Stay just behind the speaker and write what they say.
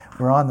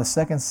We're on the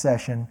second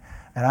session,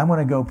 and I'm going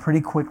to go pretty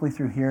quickly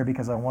through here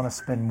because I want to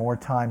spend more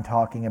time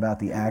talking about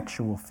the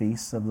actual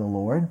feasts of the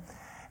Lord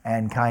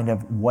and kind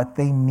of what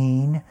they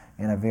mean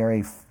in a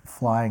very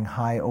flying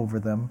high over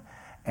them,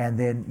 and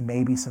then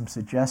maybe some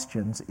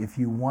suggestions if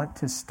you want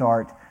to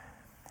start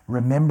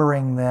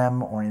remembering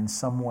them or in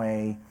some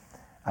way,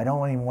 I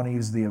don't even want to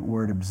use the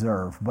word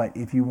observe, but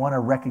if you want to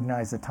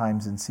recognize the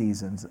times and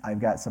seasons, I've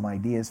got some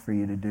ideas for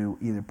you to do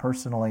either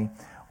personally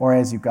or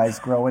as you guys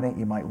grow in it,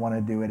 you might want to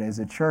do it as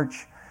a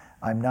church.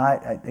 I'm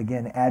not,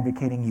 again,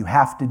 advocating you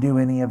have to do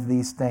any of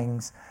these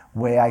things. The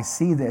way I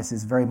see this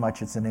is very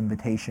much it's an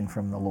invitation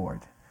from the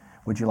Lord.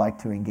 Would you like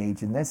to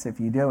engage in this? If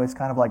you do, it's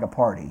kind of like a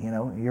party. You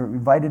know, you're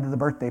invited to the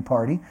birthday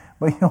party,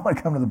 but you don't want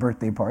to come to the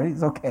birthday party.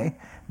 It's okay.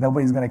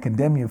 Nobody's going to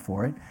condemn you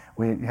for it.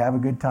 We have a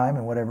good time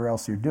and whatever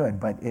else you're doing.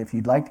 But if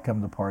you'd like to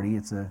come to the party,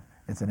 it's an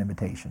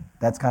invitation.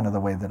 That's kind of the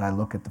way that I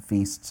look at the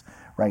feasts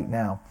right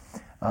now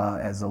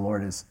as the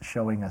Lord is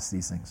showing us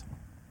these things.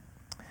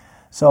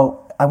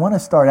 So I want to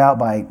start out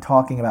by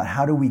talking about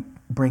how do we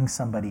bring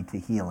somebody to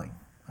healing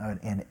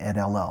at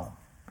LL.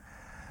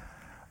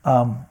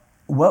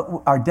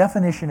 What our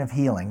definition of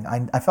healing,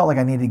 I felt like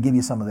I needed to give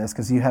you some of this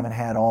because you haven't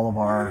had all of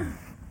our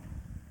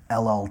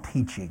LL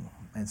teaching.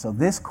 And so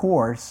this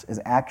course is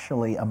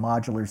actually a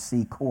modular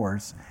C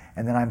course,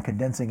 and then I'm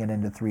condensing it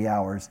into 3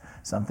 hours,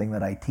 something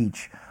that I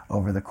teach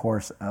over the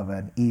course of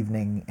an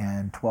evening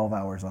and 12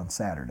 hours on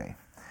Saturday.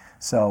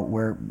 So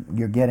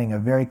you're getting a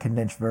very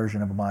condensed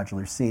version of a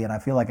modular C, and I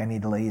feel like I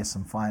need to lay you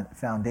some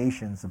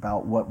foundations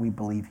about what we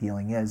believe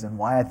healing is and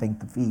why I think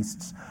the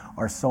feasts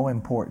are so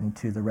important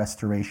to the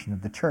restoration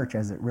of the church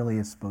as it really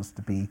is supposed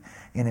to be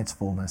in its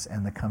fullness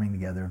and the coming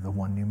together of the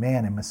one new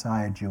man and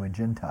Messiah, Jew and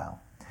Gentile.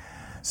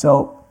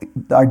 So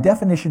our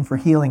definition for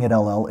healing at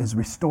LL is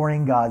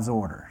restoring God's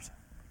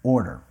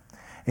order.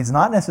 It's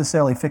not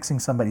necessarily fixing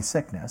somebody's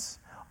sickness.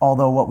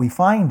 Although what we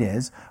find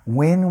is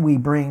when we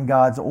bring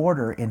God's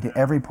order into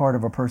every part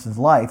of a person's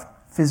life,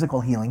 physical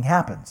healing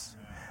happens.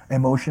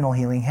 Emotional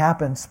healing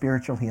happens.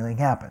 Spiritual healing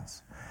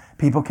happens.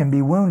 People can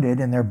be wounded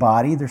in their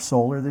body, their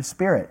soul, or their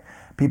spirit.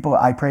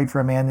 I prayed for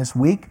a man this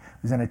week who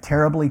was in a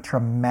terribly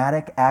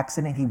traumatic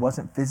accident. He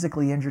wasn't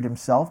physically injured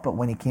himself, but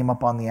when he came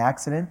up on the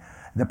accident,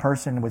 the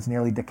person was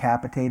nearly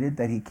decapitated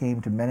that he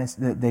came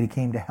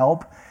to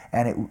help,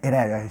 and it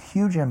had a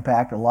huge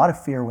impact. A lot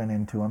of fear went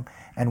into him,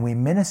 and we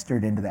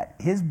ministered into that.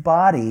 His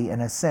body, in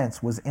a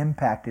sense, was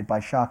impacted by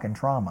shock and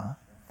trauma,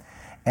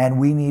 and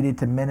we needed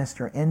to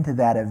minister into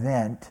that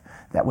event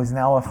that was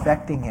now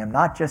affecting him,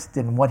 not just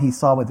in what he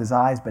saw with his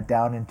eyes, but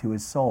down into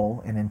his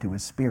soul and into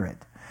his spirit.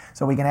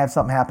 So we can have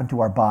something happen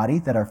to our body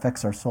that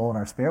affects our soul and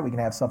our spirit. We can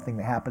have something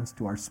that happens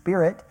to our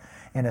spirit,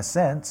 in a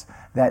sense,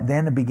 that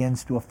then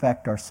begins to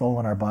affect our soul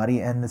and our body,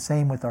 and the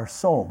same with our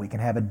soul. We can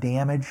have a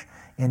damage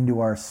into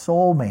our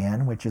soul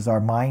man, which is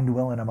our mind,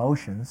 will, and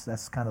emotions.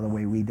 That's kind of the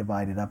way we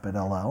divide it up at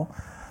LL.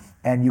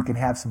 And you can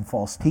have some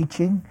false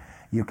teaching.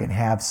 You can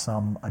have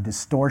a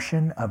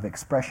distortion of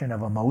expression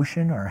of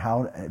emotion, or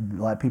how a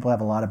lot of people have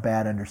a lot of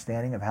bad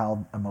understanding of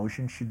how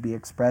emotion should be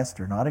expressed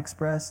or not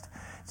expressed.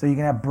 So you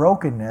can have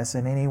brokenness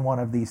in any one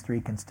of these three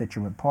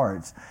constituent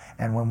parts.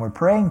 And when we're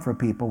praying for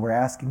people, we're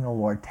asking the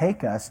Lord,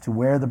 take us to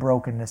where the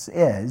brokenness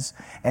is,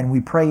 and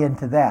we pray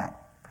into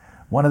that.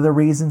 One of the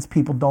reasons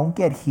people don't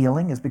get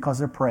healing is because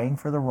they're praying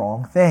for the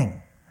wrong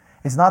thing.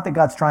 It's not that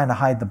God's trying to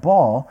hide the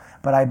ball,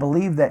 but I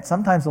believe that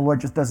sometimes the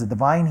Lord just does a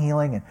divine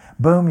healing and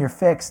boom, you're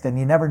fixed, and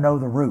you never know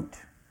the root.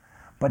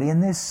 But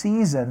in this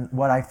season,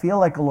 what I feel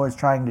like the Lord's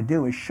trying to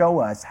do is show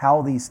us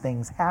how these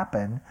things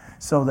happen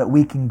so that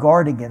we can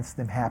guard against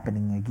them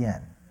happening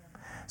again.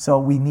 So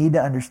we need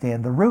to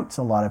understand the roots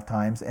a lot of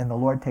times, and the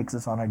Lord takes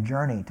us on a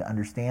journey to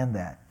understand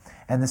that.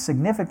 And the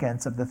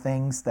significance of the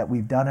things that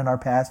we've done in our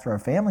past, or our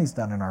family's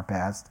done in our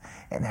past,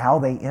 and how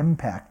they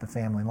impact the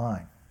family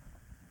line.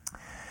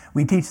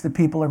 We teach that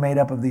people are made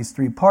up of these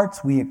three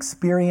parts. We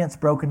experience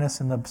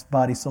brokenness in the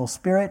body, soul,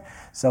 spirit.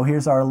 So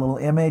here's our little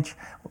image.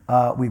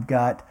 We've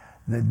got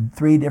the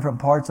three different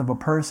parts of a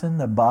person.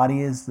 The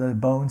body is the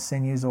bones,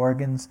 sinews,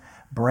 organs,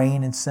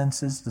 brain and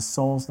senses. The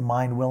soul is the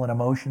mind, will, and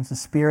emotions. The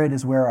spirit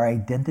is where our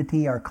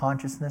identity, our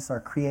consciousness, our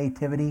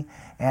creativity,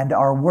 and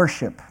our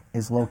worship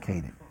is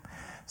located.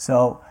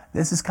 So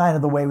this is kind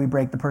of the way we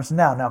break the person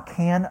down. Now,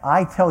 can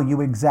I tell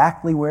you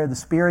exactly where the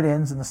spirit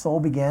ends and the soul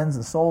begins,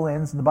 the soul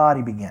ends and the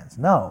body begins?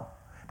 No,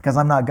 because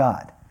I'm not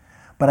God.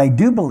 But I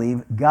do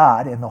believe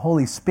God and the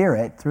Holy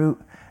Spirit, through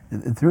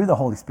the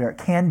Holy Spirit,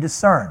 can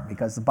discern,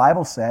 because the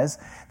Bible says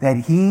that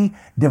He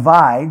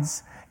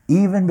divides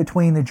even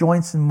between the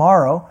joints and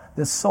marrow,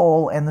 the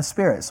soul and the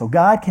spirit. So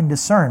God can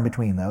discern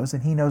between those,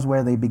 and He knows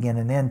where they begin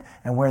and end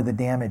and where the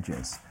damage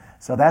is.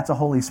 So that's a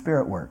Holy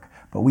Spirit work.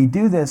 But we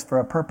do this for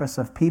a purpose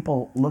of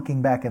people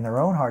looking back in their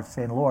own hearts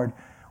saying, Lord,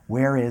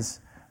 where is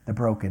the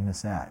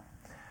brokenness at?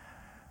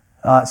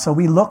 So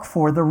we look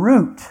for the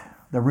root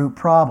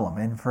problem.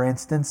 And for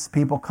instance,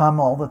 people come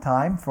all the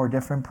time for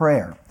different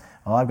prayer.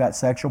 Oh, I've got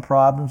sexual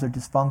problems or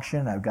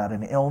dysfunction. I've got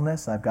an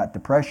illness. I've got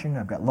depression.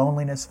 I've got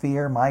loneliness,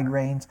 fear,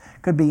 migraines.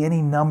 Could be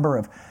any number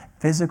of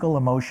physical,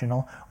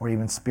 emotional, or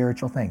even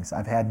spiritual things.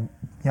 I've had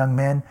young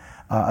men,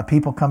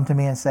 people come to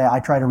me and say, I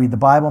try to read the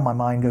Bible, my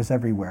mind goes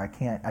everywhere.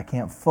 I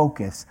can't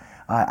focus.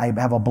 I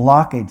have a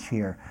blockage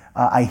here.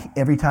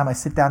 Every time I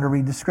sit down to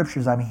read the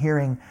scriptures, I'm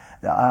hearing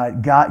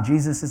God,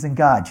 Jesus isn't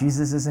God,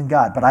 Jesus isn't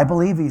God. But I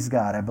believe he's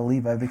God. I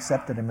believe I've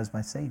accepted him as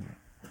my Savior.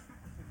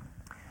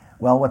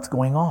 Well, what's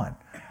going on?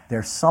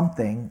 There's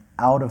something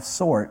out of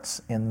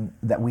sorts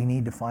that we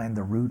need to find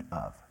the root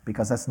of,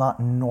 because that's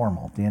not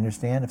normal. Do you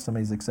understand? If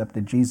somebody's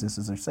accepted Jesus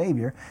as their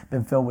Savior,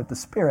 been filled with the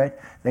Spirit,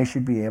 they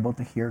should be able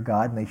to hear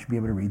God and they should be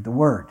able to read the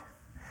Word.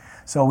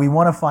 So we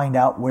want to find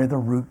out where the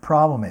root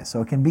problem is.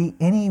 So it can be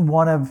any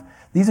one of,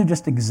 these are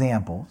just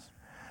examples,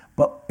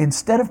 but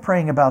instead of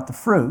praying about the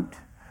fruit,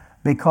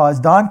 because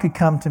Don could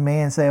come to me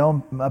and say,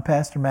 oh,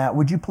 Pastor Matt,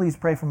 would you please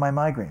pray for my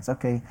migraines?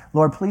 Okay,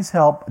 Lord, please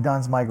help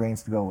Don's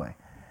migraines to go away.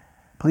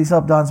 Please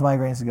help Don's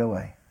migraines to go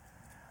away.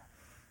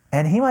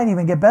 And he might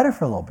even get better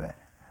for a little bit.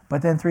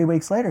 But then 3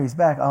 weeks later, he's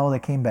back. Oh, they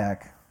came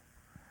back.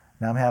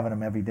 Now I'm having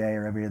them every day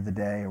or every other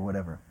day or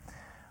whatever.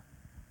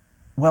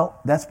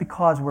 Well, that's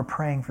because we're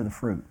praying for the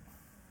fruit.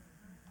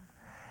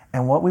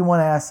 And what we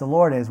want to ask the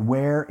Lord is,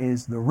 where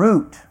is the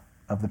root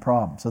of the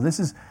problem? So this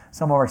is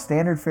some of our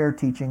standard fare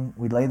teaching.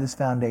 We lay this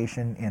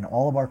foundation in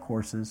all of our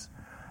courses.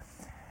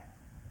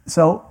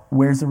 So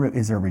where's the root?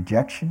 Is there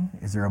rejection?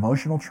 Is there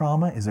emotional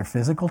trauma? Is there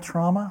physical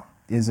trauma?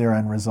 Is there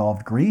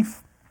unresolved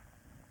grief?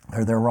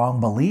 Are there wrong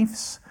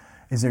beliefs?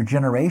 Is there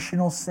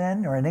generational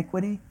sin or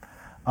iniquity?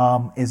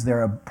 Is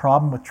there a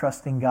problem with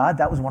trusting God?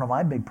 That was one of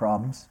my big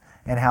problems.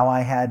 And how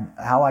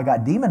I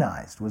got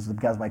demonized was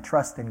because my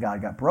trust in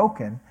God got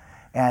broken,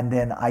 and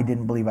then I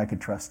didn't believe I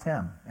could trust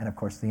him. And of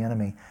course the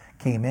enemy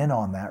came in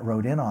on that,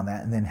 rode in on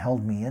that, and then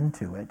held me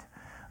into it,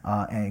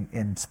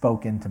 and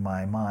spoke into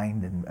my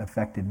mind and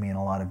affected me in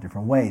a lot of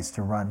different ways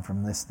to run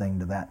from this thing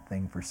to that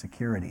thing for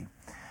security.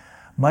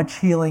 Much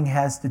healing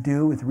has to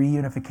do with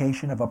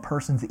reunification of a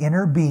person's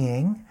inner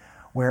being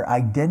where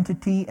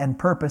identity and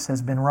purpose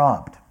has been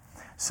robbed.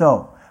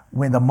 So,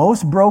 when the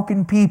most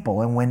broken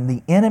people, and when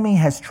the enemy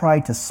has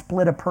tried to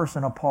split a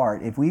person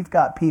apart, if we've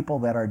got people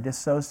that are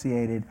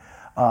dissociated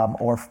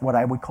or what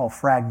I would call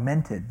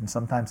fragmented, and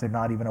sometimes they're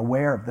not even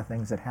aware of the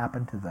things that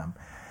happen to them,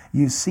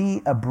 you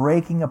see a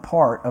breaking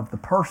apart of the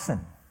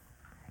person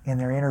in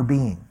their inner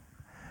being,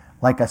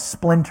 like a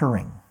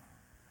splintering.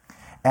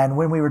 And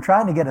when we were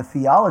trying to get a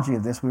theology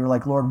of this, we were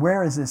like, Lord,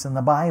 where is this in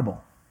the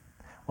Bible?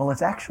 Well,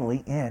 it's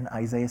actually in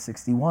Isaiah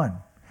 61.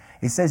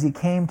 It says he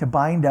came to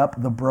bind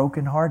up the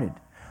brokenhearted.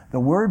 The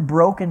word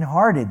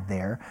brokenhearted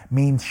there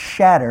means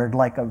shattered,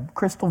 like a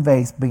crystal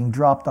vase being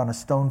dropped on a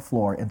stone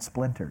floor and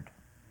splintered.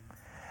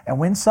 And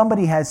when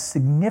somebody has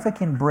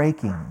significant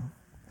breaking,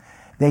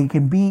 they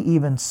can be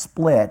even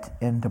split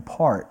into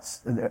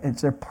parts.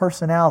 It's their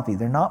personality.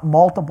 They're not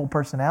multiple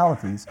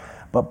personalities,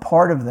 but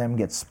part of them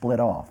gets split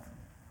off.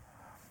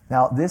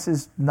 Now, this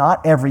is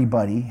not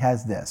everybody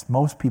has this.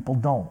 Most people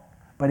don't.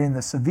 But in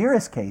the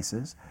severest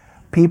cases,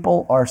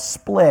 people are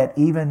split,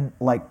 even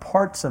like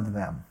parts of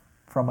them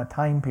from a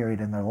time period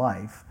in their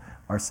life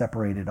are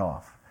separated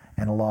off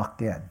and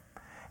locked in.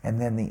 And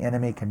then the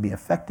enemy can be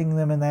affecting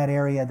them in that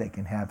area. They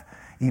can have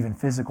even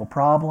physical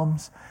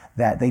problems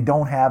that they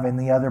don't have in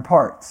the other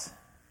parts.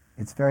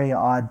 It's very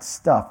odd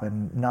stuff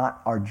and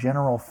not our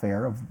general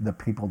fare of the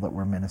people that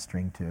we're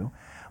ministering to.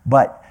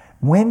 But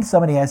when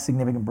somebody has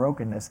significant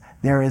brokenness,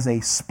 there is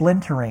a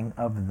splintering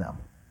of them.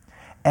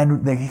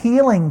 And the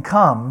healing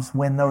comes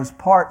when those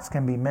parts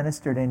can be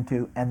ministered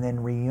into and then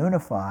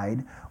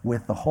reunified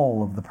with the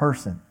whole of the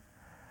person.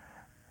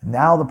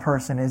 Now the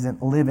person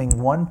isn't living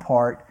one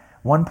part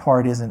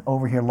isn't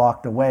over here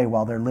locked away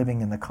while they're living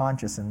in the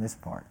conscious in this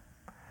part.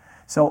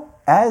 So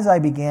as I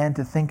began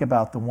to think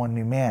about the one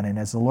new man, and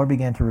as the Lord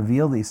began to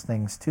reveal these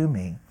things to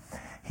me,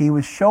 he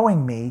was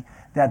showing me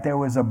that there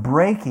was a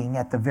breaking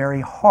at the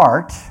very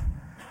heart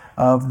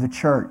of the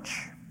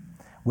church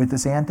with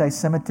this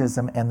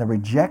anti-Semitism and the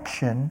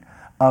rejection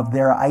of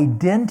their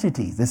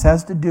identity. This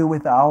has to do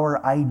with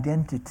our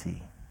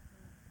identity.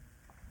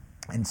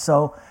 And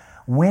so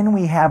when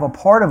we have a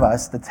part of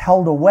us that's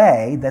held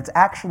away, that's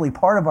actually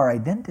part of our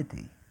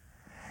identity,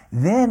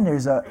 then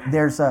there's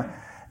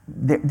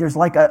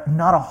like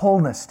not a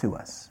wholeness to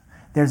us.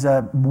 There's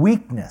a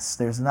weakness.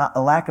 There's not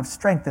a lack of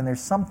strength, and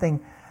there's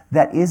something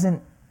that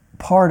isn't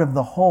part of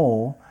the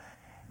whole.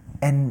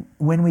 And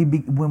when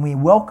we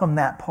welcome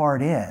that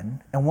part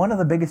in, and one of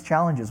the biggest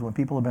challenges when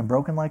people have been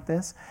broken like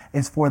this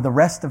is for the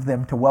rest of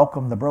them to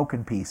welcome the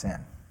broken piece in,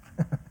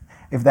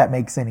 if that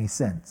makes any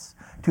sense,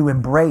 to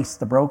embrace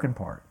the broken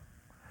part,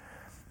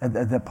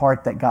 the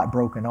part that got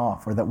broken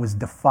off or that was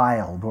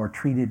defiled or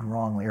treated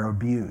wrongly or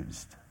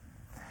abused.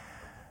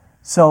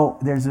 So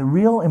there's a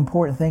real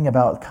important thing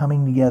about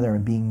coming together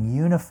and being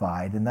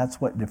unified, and that's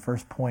what the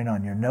first point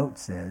on your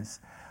notes is.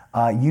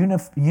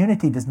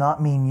 Unity does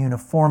not mean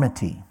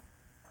uniformity.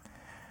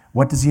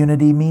 What does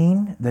unity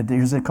mean?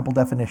 Here's a couple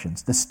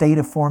definitions. The state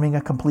of forming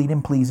a complete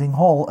and pleasing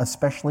whole,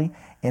 especially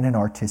in an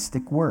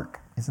artistic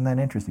work. Isn't that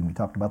interesting? We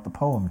talked about the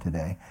poem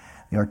today,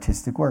 the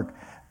artistic work.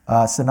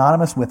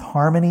 synonymous with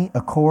harmony,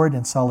 accord,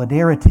 and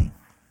solidarity.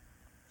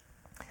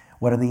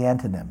 What are the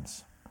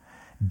antonyms?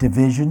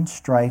 Division,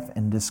 strife,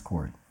 and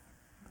discord.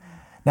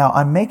 Now,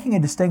 I'm making a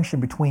distinction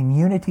between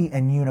unity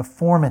and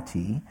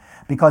uniformity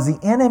because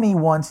the enemy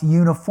wants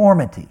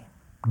uniformity.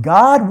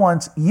 God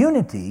wants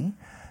unity.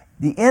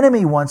 The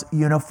enemy wants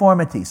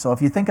uniformity. So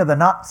if you think of the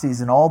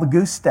Nazis and all the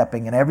goose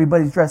stepping and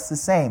everybody's dressed the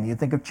same, you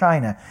think of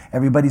China,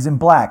 everybody's in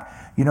black.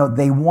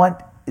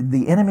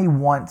 The enemy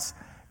wants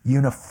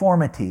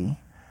uniformity.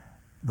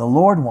 The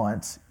Lord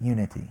wants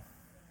unity.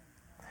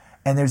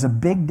 And there's a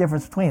big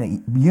difference between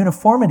it.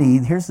 Uniformity,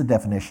 here's the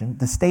definition,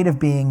 the state of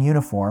being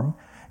uniform,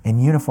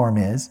 and uniform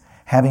is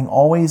having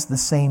always the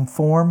same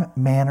form,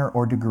 manner,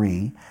 or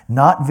degree,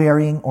 not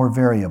varying or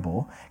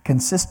variable,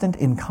 consistent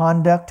in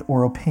conduct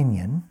or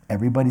opinion,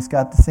 everybody's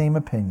got the same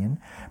opinion,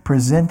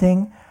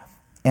 presenting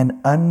an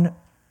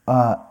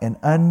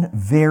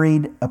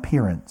unvaried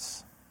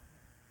appearance.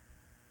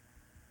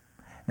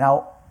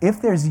 Now,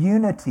 if there's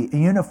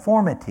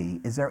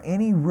uniformity, is there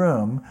any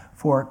room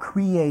for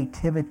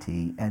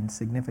creativity and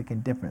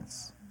significant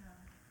difference?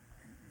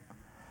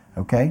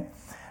 Okay?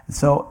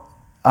 So,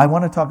 I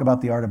want to talk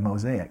about the art of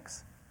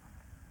mosaics.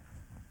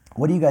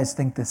 What do you guys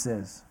think this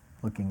is,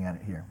 looking at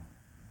it here?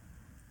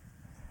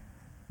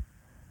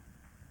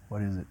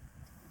 What is it?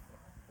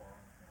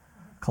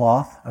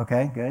 Cloth.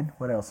 Okay, good.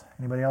 What else?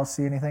 Anybody else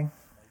see anything?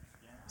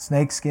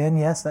 Snake skin.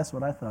 Yes, that's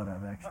what I thought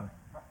of, actually.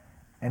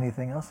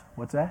 Anything else?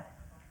 What's that?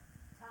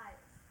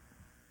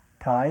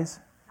 Ties?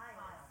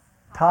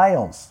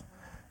 Tiles.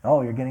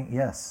 Oh, you're getting,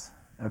 yes.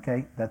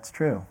 Okay, that's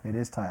true. It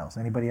is tiles.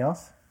 Anybody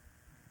else?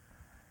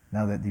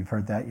 Now that you've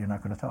heard that, you're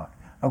not going to talk.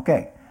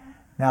 Okay.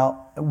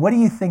 Now, what do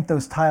you think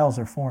those tiles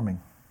are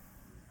forming?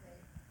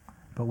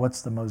 But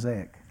what's the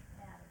mosaic?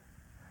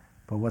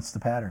 But what's the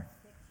pattern?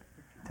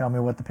 Tell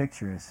me what the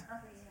picture is.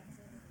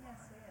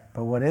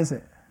 But what is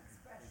it?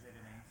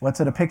 What's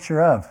it a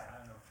picture of?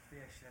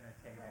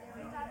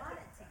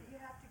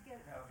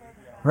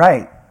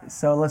 Right.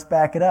 So let's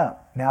back it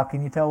up. Now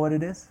can you tell what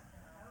it is?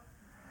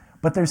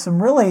 But there's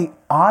some really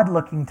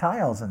odd-looking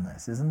tiles in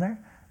this, isn't there?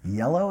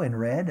 Yellow and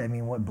red. I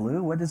mean, what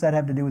blue? What does that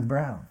have to do with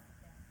brown?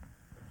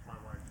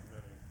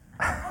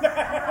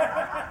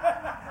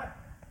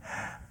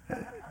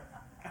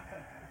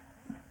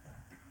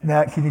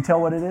 Now, can you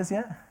tell what it is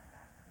yet?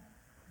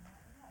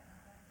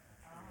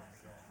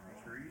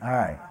 All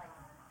right.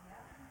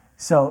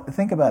 So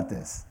think about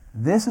this.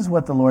 This is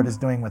what the Lord is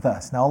doing with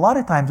us. Now, a lot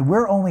of times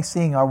we're only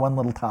seeing our one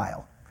little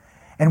tile.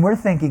 And we're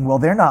thinking, well,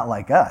 they're not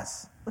like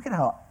us. Look at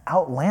how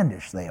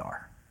outlandish they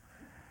are.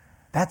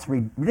 That's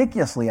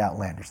ridiculously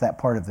outlandish, that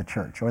part of the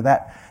church, or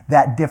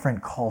that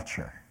different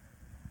culture.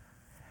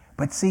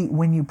 But see,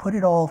 when you put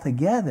it all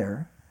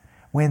together,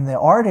 when the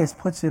artist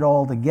puts it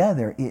all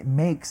together, it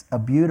makes a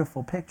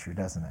beautiful picture,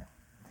 doesn't it?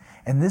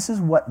 And this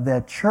is what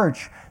the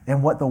church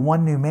and what the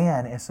one new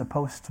man is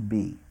supposed to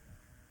be.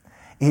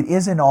 It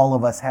isn't all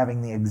of us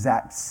having the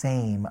exact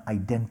same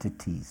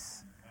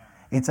identities.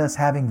 It's us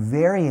having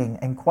varying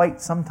and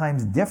quite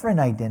sometimes different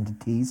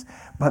identities,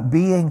 but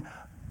being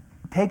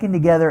taken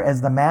together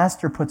as the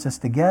master puts us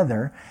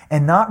together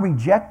and not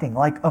rejecting.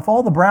 Like if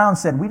all the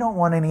Browns said, we don't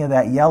want any of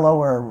that yellow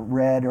or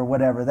red or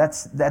whatever,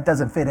 that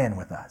doesn't fit in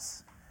with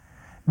us.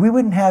 We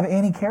wouldn't have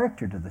any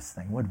character to this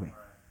thing, would we?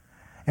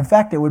 In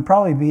fact, it would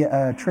probably be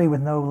a tree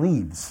with no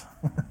leaves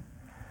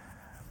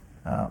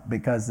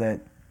because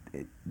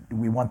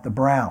we want the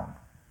brown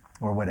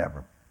or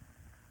whatever.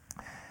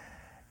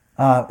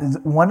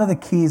 One of the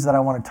keys that I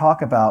want to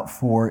talk about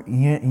for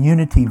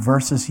unity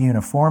versus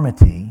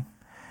uniformity,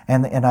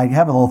 and I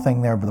have a little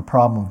thing there with the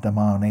problem of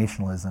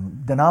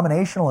denominationalism.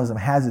 Denominationalism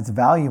has its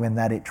value in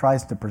that it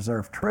tries to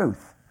preserve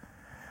truth.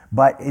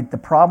 But the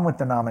problem with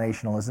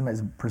denominationalism is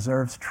it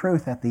preserves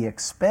truth at the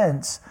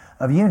expense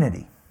of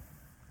unity.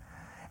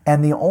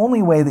 And the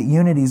only way that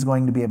unity is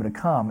going to be able to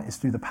come is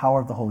through the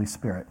power of the Holy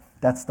Spirit.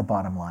 That's the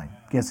bottom line.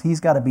 Because He's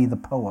got to be the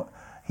poet.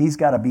 He's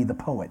got to be the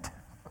poet.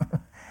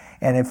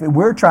 And if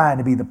we're trying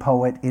to be the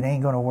poet, it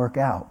ain't going to work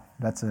out.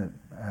 That's a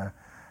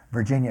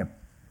Virginia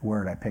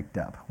word I picked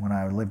up when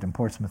I lived in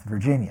Portsmouth,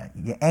 Virginia.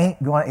 It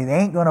ain't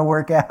going to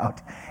work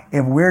out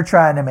if we're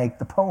trying to make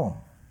the poem.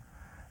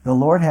 The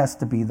Lord has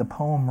to be the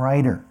poem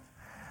writer.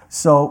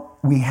 So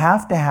we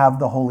have to have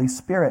the Holy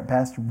Spirit.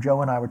 Pastor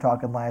Joe and I were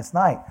talking last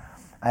night,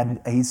 and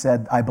he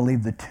said, I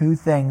believe the two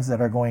things that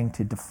are going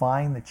to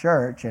define the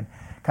church and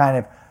kind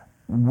of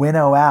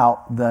winnow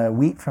out the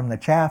wheat from the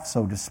chaff,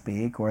 so to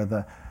speak, or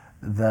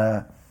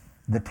the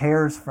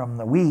tares from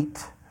the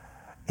wheat,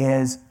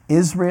 is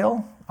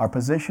Israel, our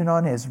position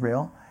on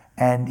Israel,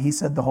 and he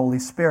said the Holy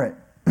Spirit.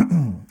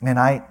 And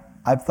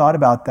I've thought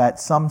about that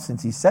some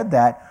since he said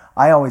that.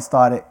 I always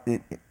thought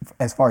it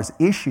as far as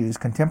issues,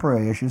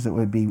 contemporary issues, it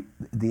would be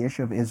the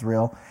issue of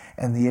Israel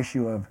and the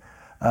issue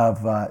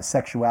of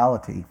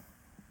sexuality,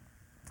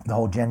 the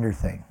whole gender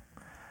thing.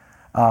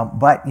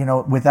 But,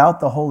 without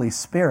the Holy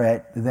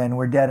Spirit, then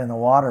we're dead in the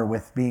water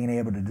with being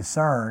able to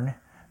discern.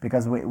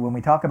 Because when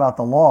we talk about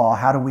the law,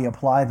 how do we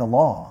apply the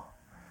law?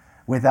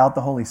 Without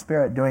the Holy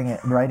Spirit doing it,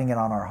 writing it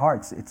on our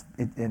hearts,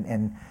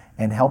 and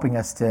and helping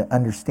us to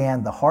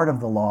understand the heart of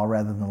the law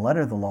rather than the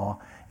letter of the law,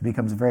 it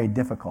becomes very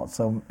difficult.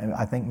 So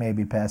I think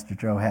maybe Pastor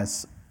Joe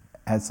has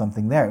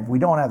something there. If we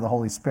don't have the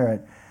Holy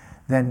Spirit,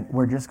 then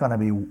we're just going to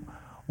be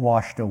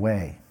washed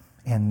away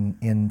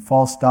in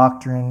false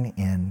doctrine,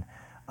 in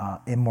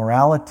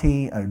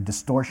immorality, a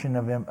distortion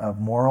of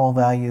moral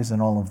values,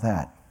 and all of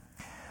that.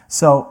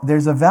 So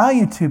there's a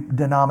value to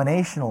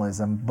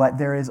denominationalism, but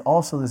there is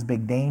also this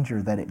big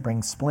danger that it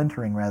brings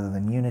splintering rather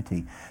than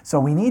unity. So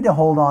we need to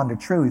hold on to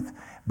truth,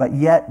 but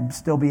yet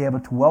still be able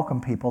to welcome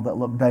people that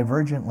look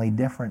divergently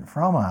different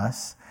from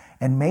us,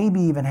 and maybe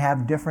even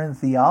have different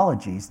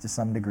theologies to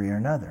some degree or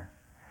another.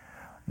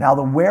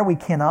 Now, where we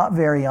cannot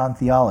vary on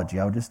theology,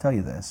 I'll just tell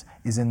you this,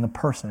 is in the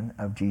person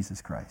of Jesus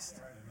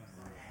Christ.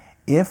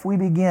 If we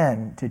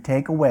begin to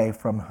take away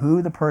from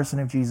who the person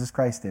of Jesus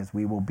Christ is,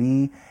 we will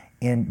be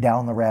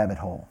down the rabbit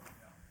hole.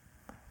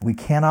 We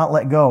cannot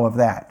let go of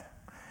that.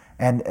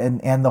 And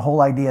the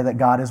whole idea that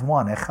God is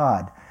one,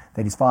 echad,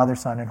 that He's Father,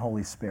 Son, and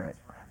Holy Spirit,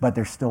 but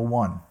there's still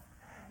one.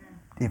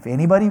 If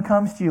anybody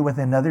comes to you with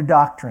another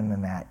doctrine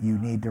than that, you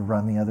need to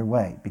run the other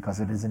way,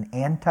 because it is an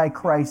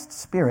antichrist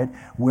spirit.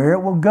 Where it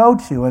will go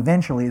to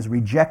eventually is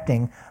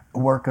rejecting the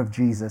work of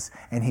Jesus,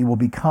 and he will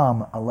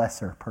become a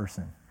lesser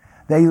person.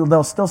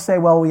 They'll still say,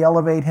 well, we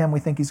elevate him, we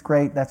think he's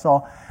great, that's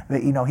all.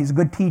 He's a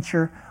good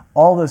teacher,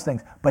 all those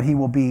things. But he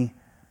will be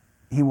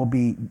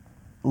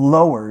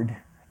lowered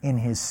in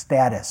his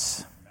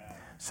status.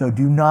 So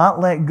do not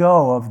let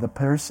go of the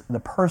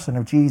person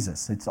of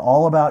Jesus. It's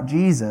all about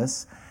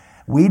Jesus.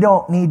 We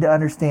don't need to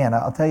understand.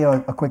 I'll tell you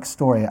a quick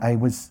story. I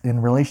was in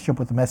a relationship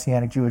with a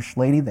Messianic Jewish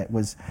lady that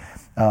was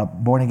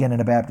born again in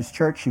a Baptist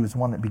church. She was the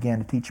one that began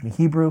to teach me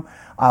Hebrew.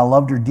 I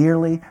loved her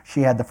dearly.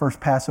 She had the first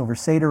Passover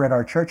Seder at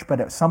our church, but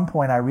at some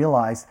point I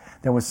realized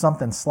there was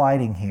something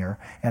sliding here,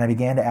 and I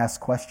began to ask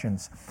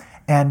questions.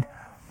 And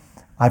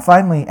I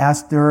finally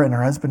asked her and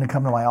her husband to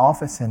come to my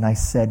office, and I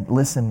said,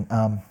 listen,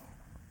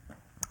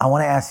 I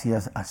want to ask you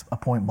a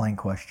point-blank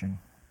question.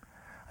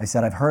 I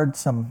said, I've heard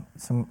some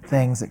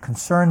things that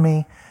concern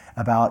me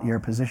about your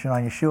position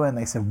on Yeshua. And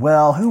they said,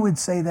 well, who would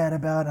say that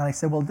about? And I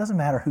said, well, it doesn't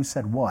matter who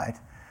said what.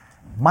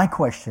 My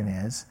question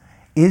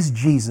is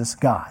Jesus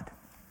God?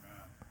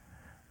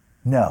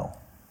 No.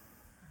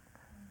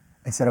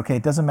 I said, okay,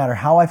 it doesn't matter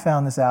how I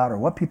found this out or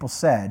what people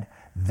said.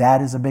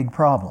 That is a big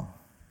problem.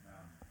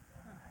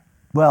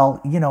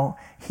 Well,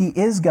 he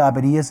is God,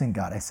 but he isn't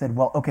God. I said,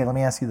 well, okay, let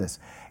me ask you this.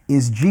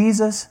 Is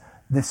Jesus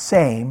the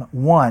same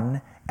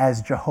one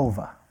as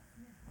Jehovah?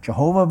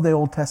 Jehovah of the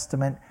Old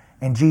Testament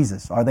and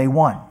Jesus, are they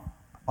one?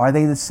 Are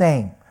they the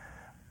same?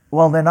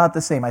 Well, they're not the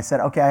same. I said,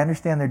 okay, I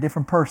understand they're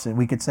different persons.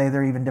 We could say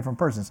they're even different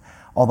persons,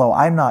 although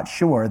I'm not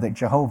sure that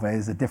Jehovah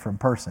is a different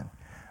person.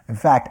 In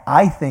fact,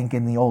 I think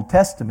in the Old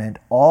Testament,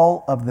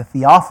 all of the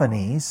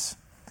theophanies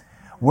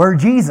were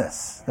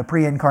Jesus, the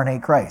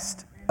pre-incarnate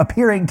Christ,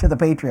 appearing to the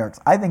patriarchs.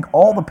 I think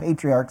all the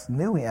patriarchs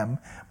knew him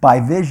by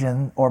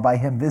vision or by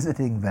him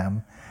visiting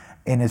them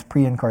in his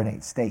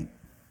pre-incarnate state.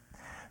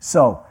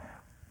 So,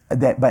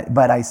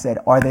 but I said,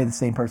 are they the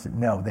same person?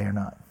 No, they are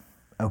not.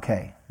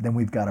 Okay, then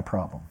we've got a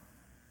problem.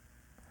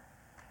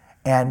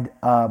 And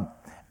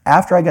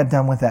after I got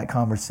done with that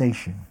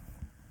conversation,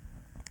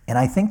 and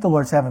I think the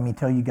Lord's having me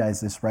tell you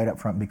guys this right up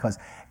front, because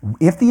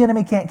if the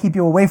enemy can't keep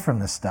you away from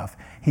this stuff,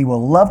 he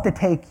will love to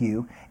take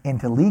you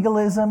into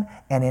legalism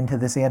and into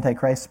this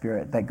antichrist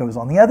spirit that goes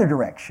on the other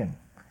direction.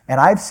 And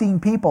I've seen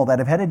people that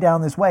have headed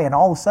down this way, and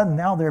all of a sudden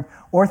now they're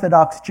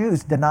Orthodox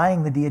Jews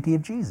denying the deity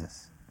of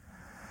Jesus.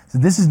 So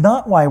this is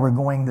not why we're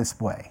going this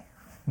way.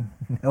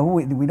 No,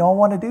 we don't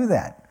want to do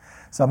that.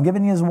 So I'm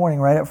giving you this warning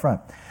right up front.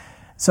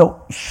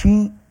 So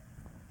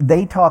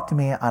they talked to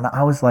me, and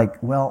I was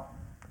like, well,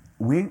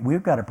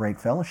 we've got to break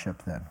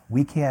fellowship then.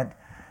 We can't,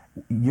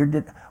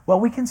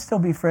 we can still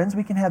be friends.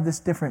 We can have this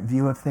different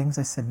view of things.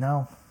 I said,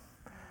 no,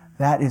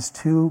 that is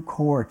too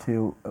core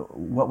to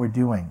what we're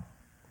doing.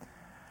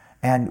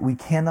 And we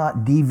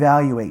cannot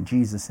devaluate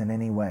Jesus in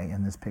any way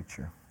in this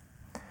picture.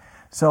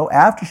 So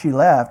after she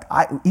left,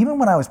 even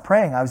when I was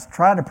praying, I was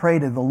trying to pray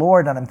to the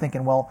Lord, and I'm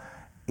thinking, well,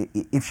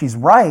 if she's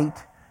right,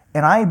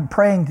 and I'm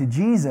praying to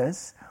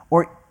Jesus,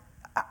 or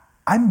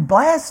I'm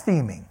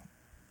blaspheming.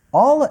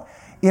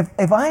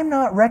 If I'm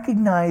not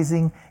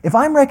recognizing, if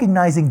I'm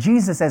recognizing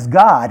Jesus as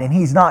God and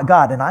he's not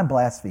God, then I'm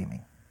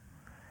blaspheming.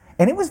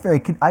 And it was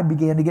I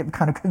began to get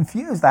kind of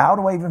confused. How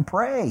do I even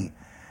pray?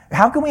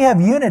 How can we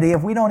have unity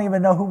if we don't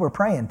even know who we're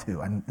praying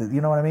to? And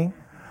you know what I mean?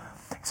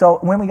 So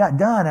when we got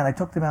done, and I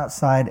took them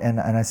outside, and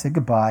I said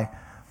goodbye,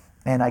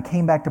 and I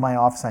came back to my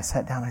office, I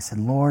sat down, I said,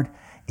 Lord,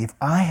 if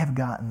I have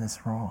gotten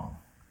this wrong,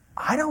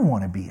 I don't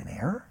want to be in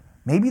error.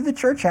 Maybe the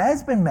church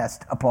has been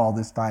messed up all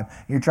this time.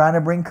 You're trying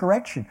to bring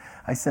correction.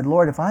 I said,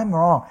 Lord, if I'm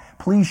wrong,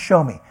 please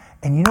show me.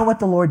 And you know what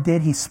the Lord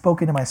did? He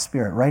spoke into my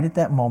spirit right at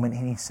that moment,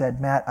 and he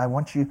said, Matt, I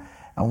want you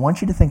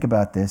to think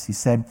about this. He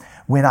said,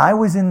 when I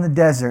was in the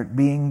desert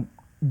being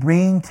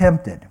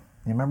tempted,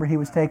 you remember he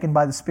was taken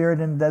by the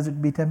Spirit in the desert to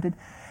be tempted?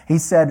 He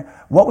said,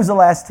 what was the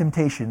last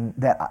temptation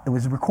that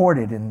was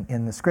recorded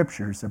in the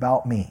scriptures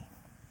about me?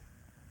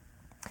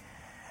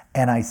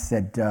 And I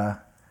said,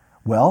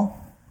 Well,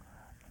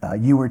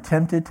 you were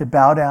tempted to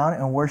bow down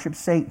and worship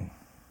Satan,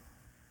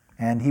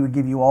 and he would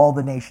give you all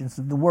the nations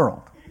of the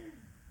world.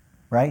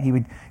 Right? He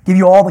would give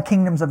you all the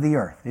kingdoms of the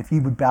earth if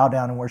you would bow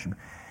down and worship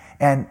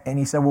him. And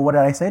he said, well, what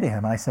did I say to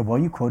him? And I said, well,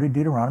 you quoted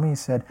Deuteronomy. He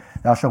said,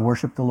 thou shalt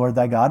worship the Lord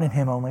thy God, and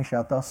him only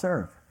shalt thou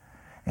serve.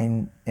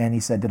 And he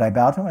said, did I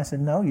bow to him? I said,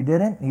 no, you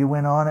didn't. You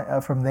went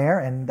on from there,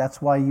 and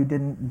that's why you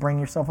didn't bring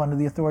yourself under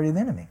the authority of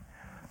the enemy.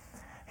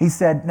 He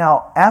said,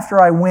 now, after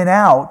I went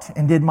out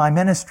and did my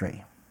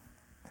ministry,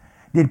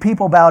 did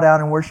people bow down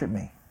and worship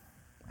me?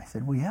 I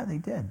said, well, yeah, they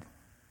did.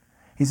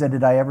 He said,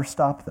 did I ever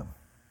stop them?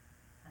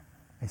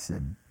 I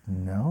said,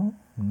 no,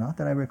 not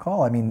that I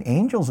recall. I mean,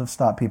 angels have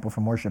stopped people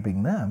from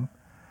worshiping them,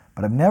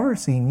 but I've never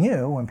seen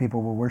you, when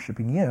people were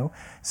worshiping you,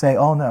 say,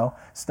 oh no,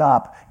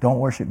 stop, don't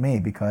worship me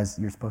because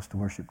you're supposed to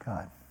worship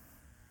God.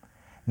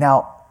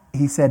 Now,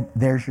 he said,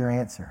 there's your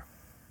answer.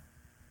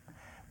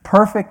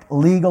 Perfect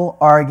legal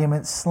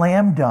argument,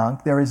 slam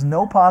dunk. There is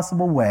no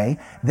possible way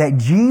that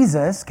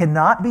Jesus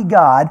cannot be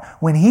God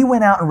when he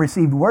went out and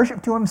received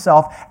worship to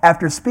himself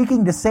after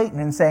speaking to Satan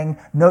and saying,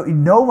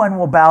 no one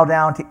will bow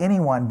down to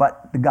anyone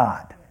but the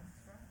God.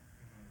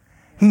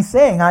 He's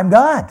saying, I'm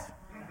God.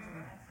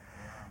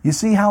 You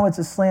see how it's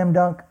a slam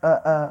dunk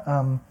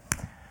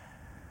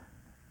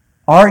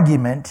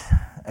argument?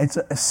 It's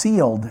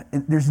sealed.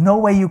 There's no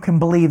way you can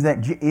believe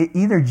that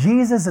either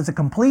Jesus is a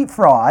complete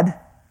fraud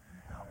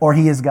or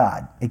he is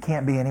God. It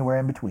can't be anywhere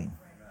in between.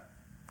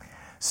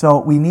 So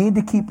we need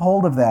to keep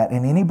hold of that.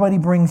 And anybody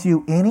brings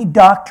you any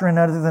doctrine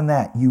other than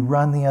that, you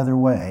run the other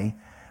way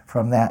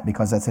from that,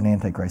 because that's an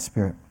Antichrist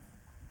spirit.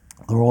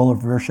 The role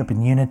of worship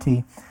and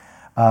unity.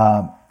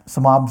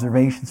 Some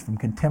observations from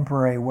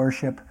contemporary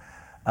worship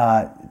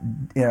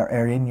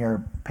are in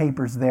your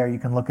papers there. You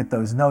can look at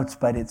those notes.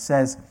 But it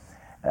says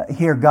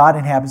here, God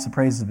inhabits the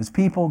praises of his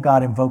people.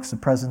 God invokes the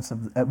presence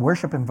of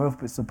worship,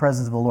 invokes the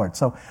presence of the Lord.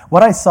 So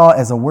what I saw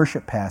as a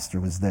worship pastor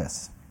was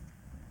this.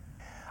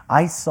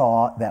 I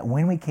saw that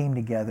when we came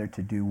together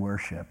to do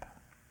worship,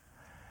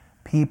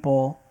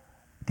 people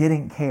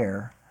didn't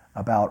care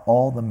about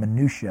all the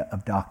minutia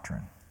of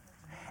doctrine.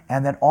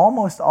 And that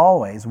almost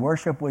always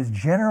worship was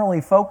generally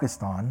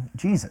focused on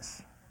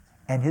Jesus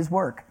and his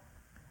work.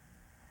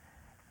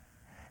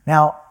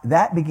 Now,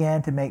 that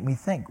began to make me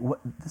think,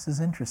 this is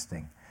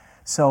interesting.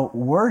 So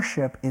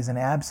worship is an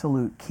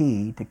absolute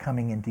key to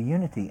coming into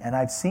unity. And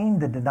I've seen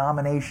the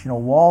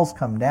denominational walls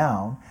come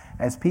down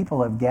as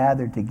people have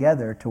gathered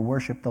together to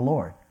worship the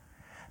Lord.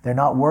 They're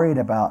not worried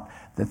about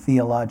the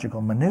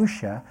theological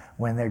minutia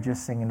when they're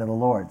just singing to the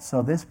Lord.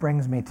 So this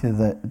brings me to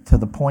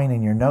the point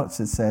in your notes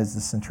that says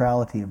the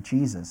centrality of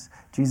Jesus.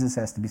 Jesus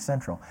has to be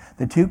central.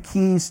 The two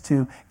keys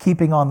to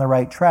keeping on the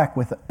right track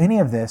with any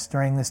of this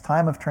during this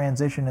time of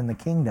transition in the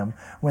kingdom,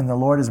 when the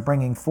Lord is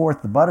bringing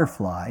forth the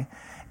butterfly,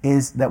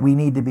 is that we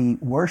need to be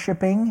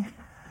worshiping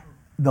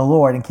the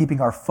Lord and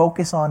keeping our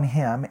focus on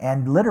him,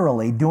 and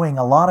literally doing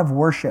a lot of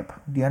worship.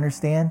 Do you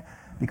understand?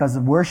 Because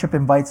the worship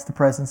invites the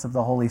presence of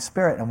the Holy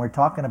Spirit, and we're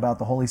talking about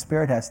the Holy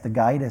Spirit has to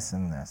guide us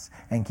in this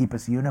and keep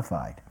us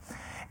unified.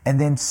 And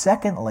then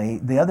secondly,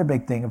 the other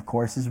big thing, of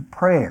course, is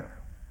prayer.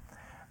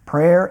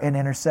 Prayer and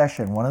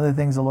intercession. One of the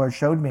things the Lord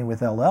showed me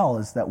with LL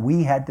is that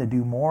we had to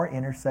do more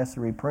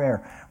intercessory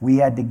prayer. We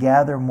had to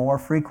gather more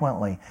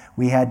frequently.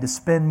 We had to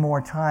spend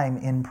more time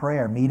in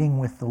prayer, meeting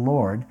with the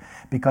Lord,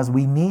 because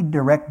we need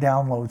direct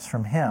downloads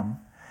from him.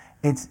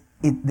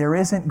 There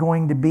isn't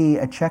going to be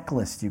a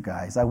checklist, you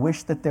guys. I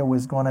wish that there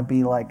was going to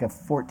be like a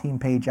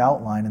 14-page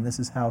outline, and this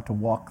is how to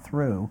walk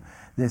through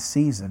this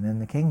season in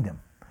the kingdom.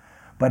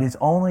 But it's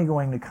only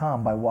going to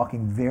come by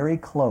walking very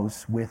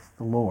close with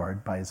the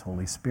Lord by his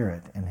Holy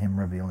Spirit and him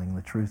revealing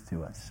the truth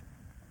to us.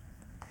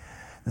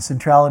 The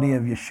centrality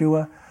of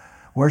Yeshua,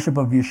 worship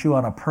of Yeshua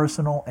on a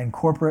personal and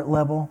corporate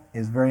level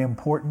is very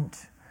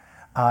important.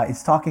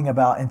 It's talking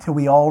about until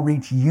we all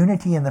reach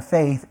unity in the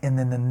faith and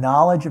in the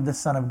knowledge of the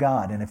Son of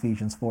God in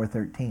Ephesians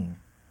 4:13.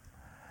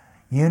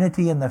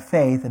 Unity in the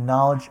faith and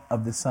knowledge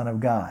of the Son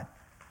of God.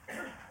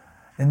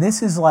 And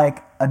this is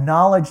like a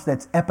knowledge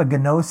that's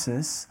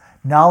epigenosis,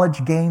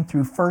 knowledge gained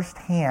through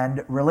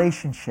first-hand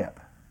relationship.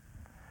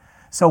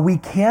 So we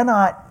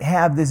cannot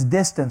have this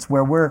distance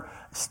where we're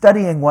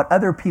studying what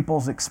other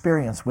people's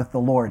experience with the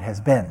Lord has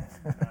been.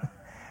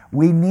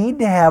 We need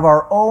to have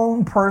our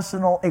own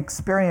personal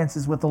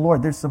experiences with the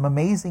Lord. There's some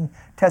amazing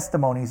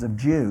testimonies of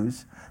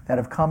Jews that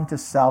have come to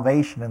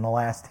salvation in the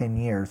last 10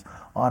 years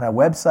on a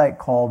website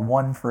called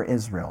One for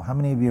Israel. How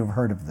many of you have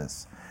heard of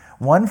this?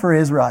 One for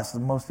Israel has the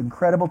most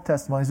incredible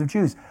testimonies of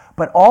Jews.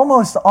 But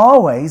almost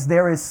always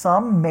there is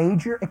some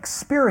major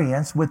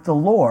experience with the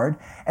Lord.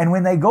 And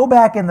when they go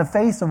back in the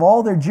face of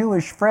all their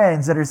Jewish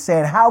friends that are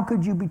saying, how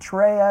could you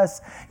betray us?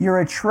 You're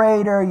a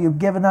traitor. You've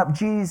given up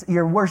Jesus.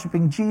 You're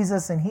worshiping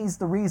Jesus, and he's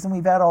the reason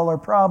we've had all our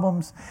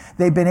problems.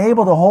 They've been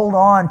able to hold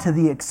on to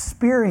the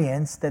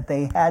experience that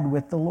they had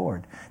with the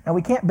Lord. Now,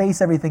 we can't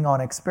base everything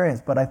on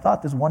experience, but I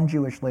thought this one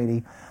Jewish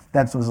lady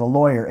that was a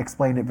lawyer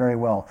explained it very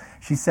well.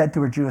 She said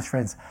to her Jewish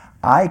friends,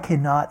 I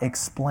cannot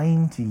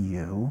explain to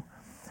you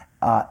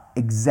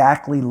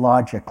exactly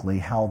logically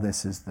how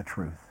this is the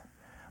truth.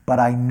 But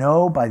I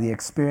know by the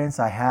experience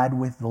I had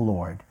with the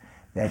Lord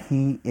that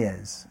He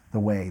is the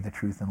way, the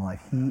truth, and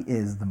life. He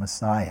is the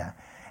Messiah.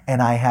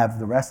 And I have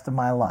the rest of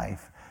my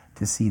life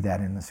to see that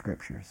in the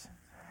Scriptures.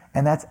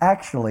 And that's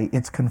actually,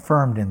 it's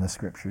confirmed in the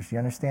Scriptures. You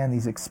understand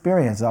these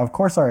experiences? Of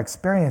course, our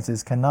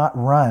experiences cannot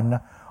run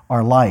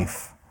our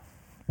life.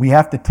 We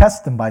have to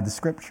test them by the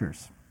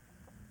Scriptures.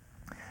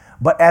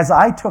 But as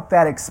I took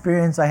that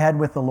experience I had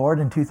with the Lord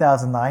in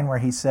 2009, where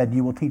He said,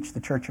 you will teach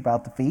the church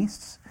about the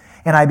feasts,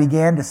 and I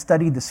began to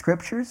study the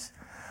Scriptures,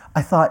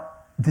 I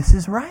thought, this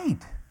is right.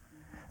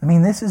 I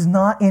mean, this is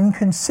not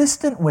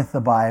inconsistent with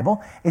the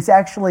Bible. It's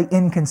actually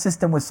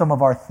inconsistent with some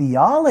of our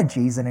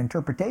theologies and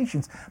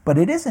interpretations, but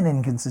it isn't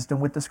inconsistent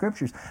with the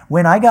Scriptures.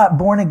 When I got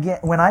born again,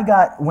 when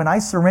I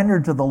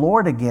surrendered to the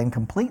Lord again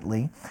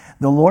completely,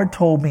 the Lord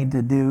told me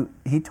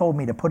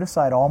to put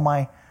aside all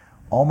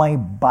my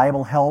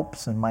Bible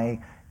helps and my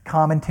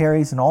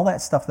commentaries and all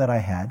that stuff that I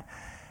had.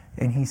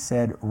 And He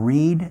said,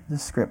 read the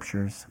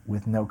Scriptures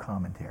with no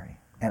commentary,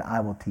 and I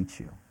will teach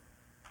you.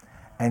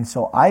 And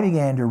so I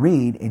began to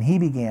read, and He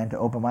began to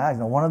open my eyes.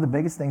 Now, one of the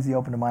biggest things He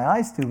opened my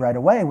eyes to right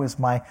away was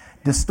my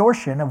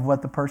distortion of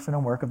what the person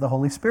and work of the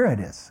Holy Spirit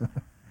is.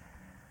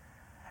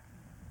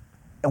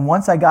 And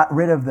once I got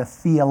rid of the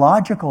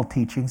theological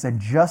teachings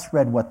and just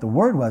read what the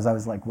Word was, I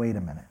was like, wait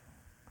a minute.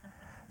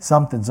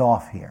 Something's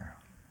off here.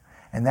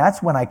 And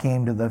that's when I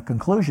came to the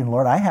conclusion,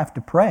 Lord, I have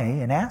to pray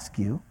and ask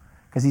you,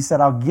 because He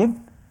said, I'll give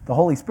the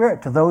Holy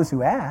Spirit to those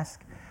who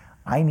ask.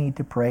 I need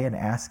to pray and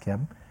ask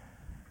Him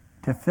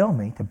to fill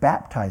me, to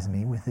baptize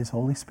me with His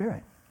Holy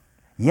Spirit.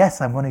 Yes,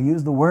 I'm going to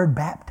use the word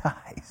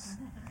baptize.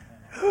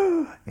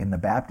 In the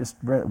Baptist,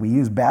 we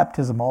use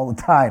baptism all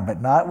the time,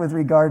 but not with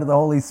regard to the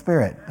Holy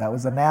Spirit. That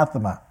was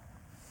anathema.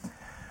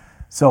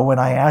 So when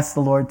I asked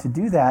the Lord to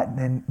do that,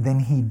 then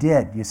He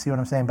did. You see what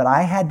I'm saying? But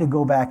I had to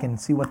go back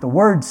and see what the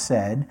Word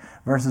said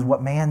versus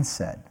what man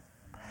said.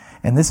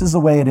 And this is the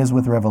way it is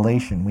with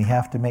Revelation. We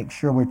have to make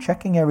sure we're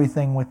checking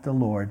everything with the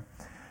Lord,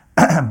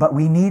 but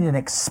we need an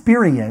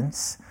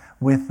experience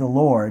with the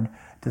Lord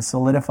to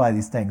solidify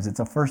these things. It's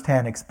a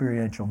first-hand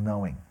experiential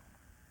knowing.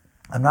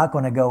 I'm not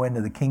going to go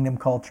into the kingdom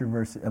culture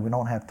versus, we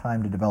don't have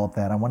time to develop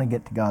that. I want to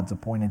get to God's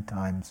appointed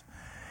times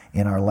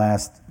in our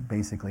last,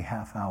 basically,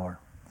 half hour.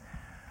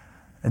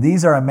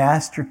 These are a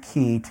master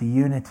key to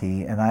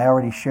unity, and I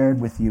already shared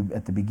with you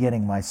at the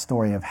beginning my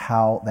story of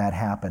how that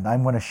happened.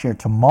 I'm going to share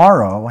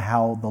tomorrow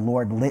how the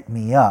Lord lit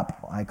me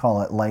up. I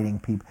call it lighting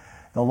people.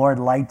 The Lord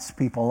lights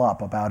people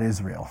up about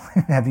Israel.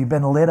 Have you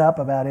been lit up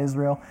about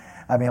Israel?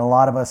 I mean, a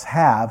lot of us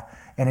have,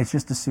 and it's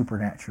just a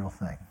supernatural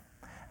thing.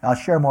 I'll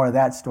share more of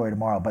that story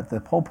tomorrow, but the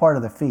whole part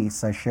of the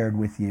feast I shared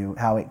with you,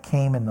 how it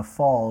came in the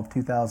fall of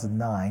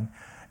 2009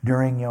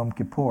 during Yom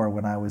Kippur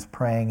when I was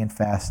praying and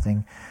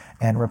fasting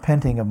and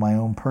repenting of my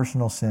own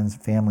personal sins,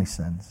 family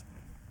sins.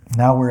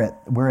 Now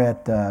we're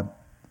at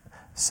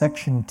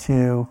section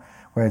 2,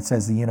 where it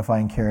says the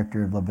unifying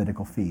character of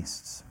Levitical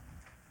feasts.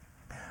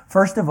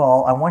 First of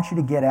all, I want you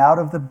to get out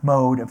of the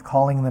mode of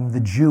calling them the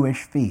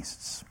Jewish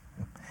feasts.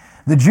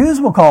 The Jews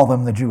will call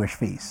them the Jewish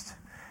feast.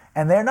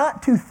 And they're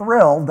not too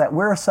thrilled that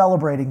we're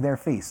celebrating their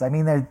feasts. I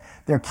mean,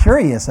 they're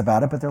curious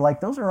about it, but they're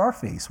like, those are our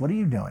feasts. What are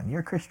you doing?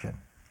 You're a Christian.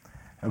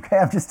 Okay,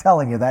 I'm just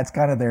telling you, that's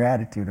kind of their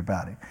attitude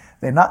about it.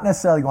 They're not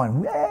necessarily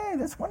going, yay,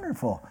 that's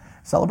wonderful.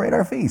 Celebrate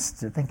our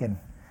feasts. They're thinking,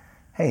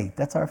 hey,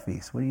 that's our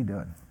feast. What are you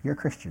doing? You're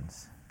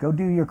Christians. Go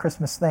do your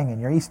Christmas thing and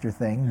your Easter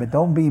thing, but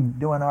don't be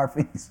doing our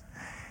feast.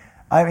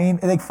 I mean,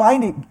 they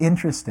find it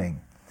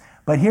interesting.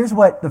 But here's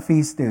what the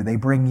feasts do. They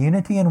bring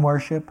unity in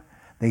worship.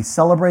 They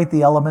celebrate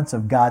the elements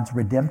of God's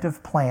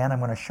redemptive plan. I'm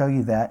going to show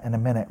you that in a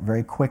minute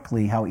very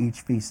quickly, how each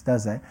feast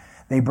does it.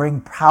 They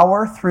bring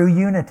power through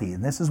unity,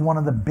 and this is one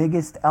of the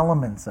biggest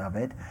elements of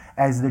it.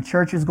 As the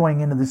church is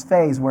going into this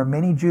phase where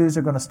many Jews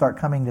are going to start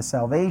coming to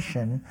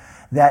salvation,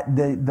 that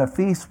the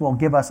feast will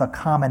give us a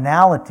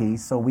commonality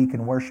so we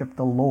can worship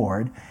the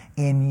Lord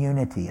in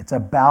unity. It's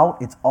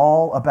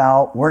all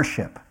about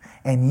worship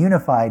and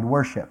unified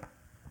worship.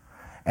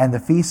 And the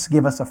feasts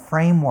give us a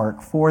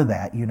framework for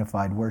that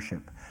unified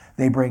worship.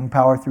 They bring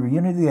power through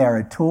unity. They are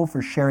a tool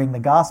for sharing the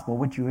gospel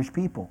with Jewish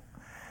people.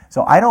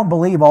 So I don't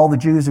believe all the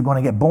Jews are going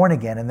to get born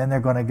again and then they're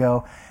going to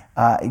go,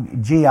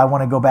 I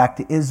want to go back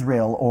to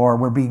Israel, or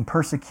we're being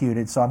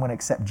persecuted, so I'm going to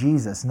accept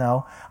Jesus.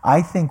 No,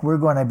 I think we're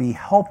going to be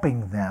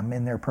helping them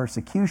in their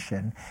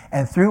persecution,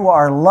 and through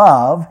our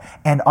love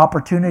and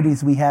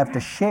opportunities we have to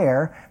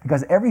share,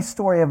 because every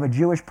story of a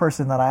Jewish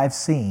person that I've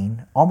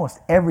seen, almost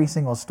every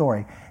single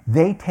story,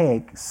 they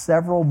take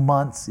several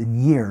months and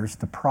years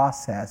to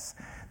process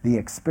the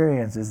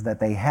experiences that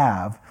they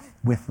have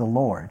with the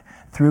Lord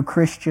through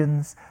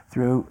Christians,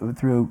 through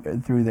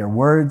their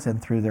words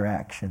and through their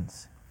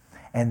actions.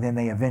 And then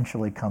they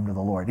eventually come to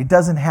the Lord. It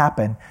doesn't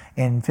happen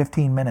in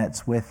 15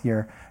 minutes with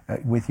your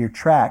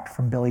tract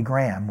from Billy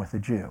Graham with a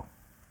Jew.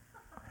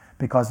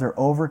 because they're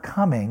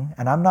overcoming,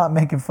 and I'm not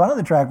making fun of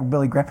the track with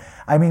Billy Graham.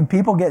 I mean,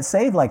 people get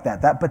saved like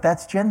that, but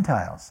that's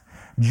Gentiles.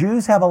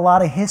 Jews have a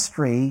lot of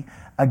history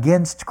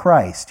against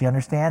Christ, you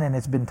understand? And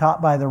it's been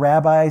taught by the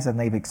rabbis, and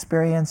they've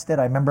experienced it.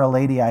 I remember a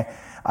lady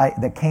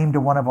that came to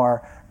one of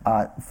our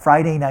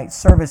Friday night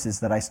services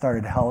that I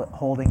started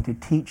holding to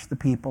teach the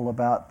people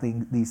about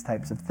these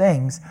types of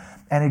things,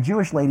 and a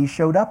Jewish lady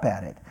showed up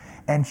at it.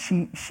 And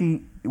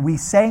we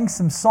sang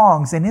some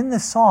songs, and in the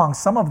songs,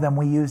 some of them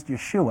we used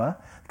Yeshua,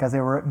 because they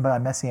were written by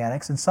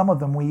Messianics, and some of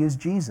them we used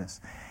Jesus.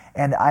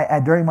 And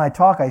during my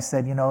talk, I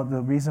said,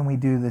 the reason we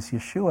do this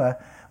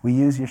Yeshua, we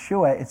use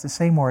Yeshua, it's the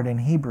same word in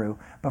Hebrew,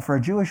 but for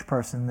a Jewish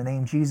person, the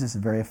name Jesus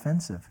is very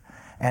offensive.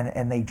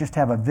 And they just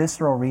have a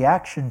visceral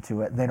reaction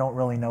to it. They don't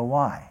really know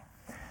why.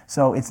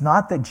 So it's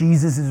not that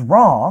Jesus is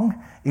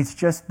wrong, it's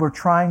just we're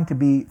trying to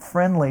be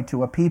friendly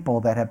to a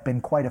people that have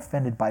been quite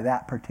offended by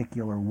that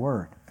particular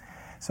word.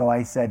 So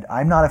I said,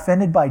 I'm not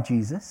offended by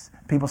Jesus.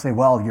 People say,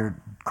 well,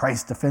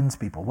 Christ offends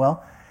people.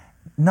 Well,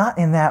 not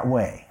in that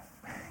way.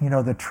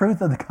 The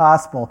truth of the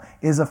gospel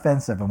is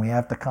offensive, and we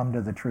have to come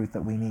to the truth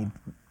that we need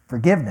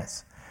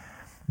forgiveness.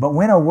 But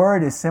when a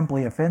word is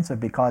simply offensive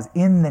because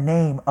in the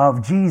name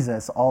of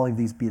Jesus, all of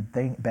these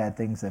bad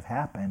things have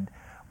happened,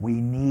 we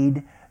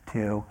need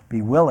to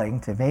be willing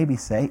to maybe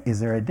say, is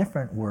there a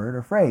different word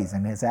or phrase?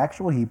 And his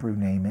actual Hebrew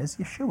name is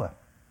Yeshua.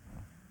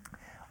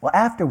 Well,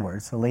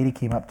 afterwards, the lady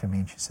came up to me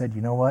and she said,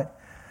 you know what?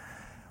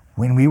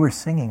 When we were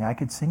singing, I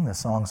could sing the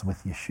songs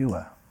with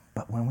Yeshua,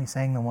 but when we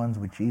sang the ones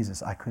with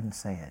Jesus, I couldn't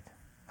say it.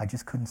 I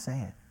just couldn't say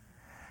it.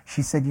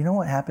 She said, you know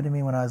what happened to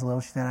me when I was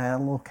little? She said, I had a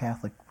little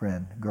Catholic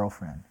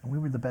girlfriend, and we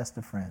were the best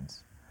of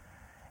friends.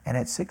 And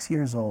at 6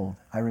 years old,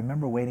 I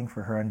remember waiting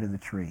for her under the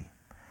tree.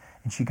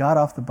 And she got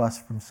off the bus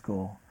from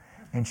school,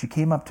 and she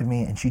came up to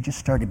me, and she just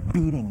started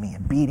beating me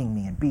and beating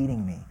me and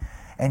beating me.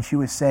 And she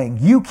was saying,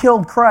 you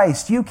killed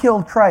Christ, you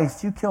killed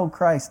Christ, you killed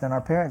Christ. And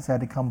our parents had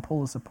to come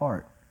pull us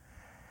apart.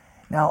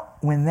 Now,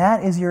 when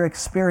that is your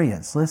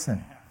experience,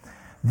 listen,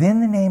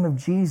 then the name of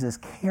Jesus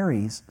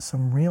carries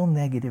some real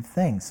negative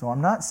things. So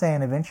I'm not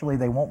saying eventually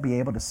they won't be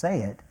able to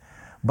say it,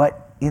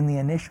 but in the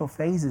initial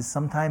phases,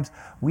 sometimes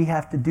we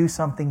have to do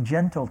something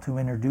gentle to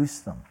introduce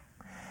them.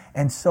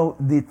 And so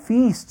the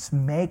feasts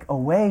make a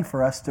way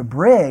for us to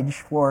bridge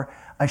for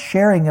a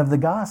sharing of the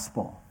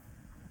gospel.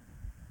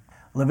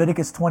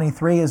 Leviticus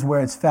 23 is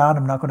where it's found.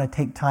 I'm not going to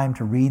take time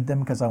to read them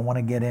because I want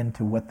to get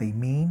into what they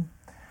mean.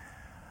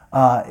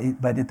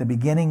 But at the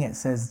beginning it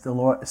says, the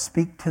Lord,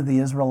 speak to the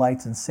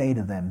Israelites and say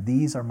to them,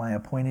 these are my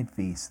appointed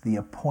feasts, the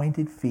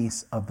appointed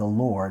feasts of the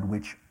Lord,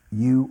 which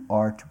you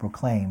are to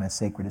proclaim as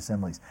sacred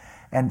assemblies.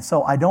 And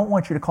so I don't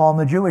want you to call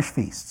them the Jewish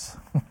feasts.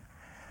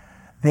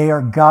 They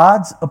are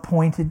God's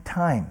appointed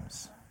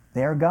times.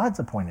 They are God's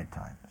appointed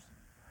times.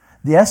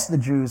 Yes, the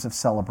Jews have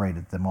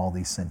celebrated them all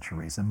these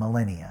centuries and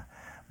millennia,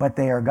 but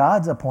they are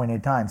God's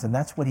appointed times, and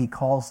that's what he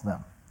calls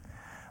them.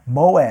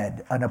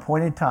 Moed, an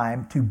appointed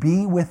time to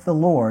be with the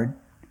Lord.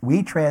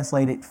 We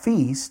translate it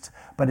feast,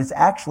 but it's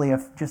actually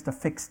just a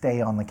fixed day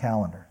on the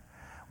calendar.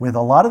 With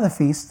a lot of the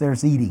feasts,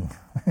 there's eating,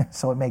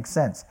 so it makes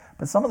sense.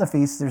 But some of the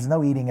feasts, there's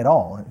no eating at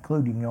all,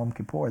 including Yom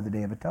Kippur, the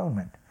Day of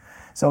Atonement.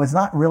 So it's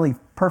not really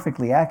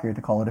perfectly accurate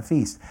to call it a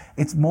feast.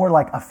 It's more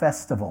like a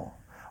festival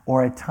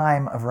or a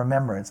time of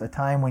remembrance, a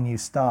time when you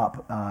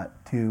stop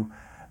to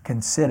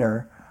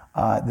consider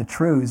the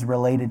truths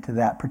related to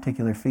that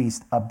particular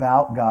feast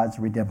about God's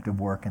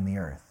redemptive work in the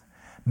earth.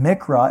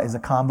 Mikra is a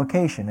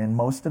convocation. In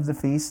most of the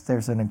feasts,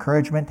 there's an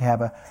encouragement to have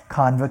a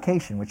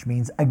convocation, which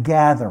means a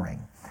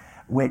gathering.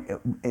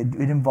 It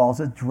involves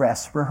a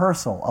dress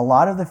rehearsal. A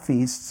lot of the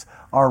feasts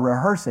are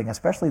rehearsing,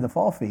 especially the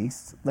fall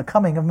feasts, the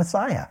coming of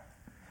Messiah.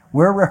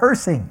 We're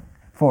rehearsing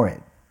for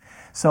it.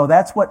 So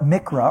that's what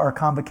Mikra or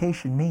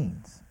convocation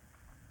means.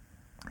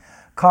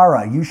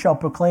 Kara, you shall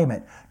proclaim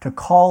it, to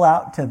call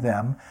out to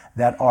them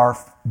that are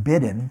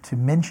bidden to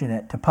mention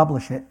it, to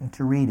publish it, and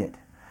to read it.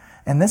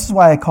 And this is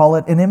why I call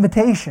it an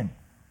invitation.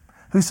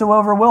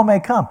 Whosoever will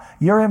may come.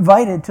 You're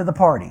invited to the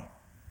party,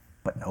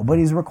 but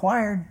nobody's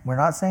required. We're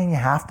not saying you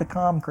have to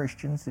come,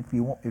 Christians. If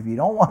you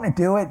don't want to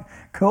do it,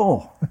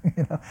 cool.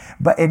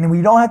 And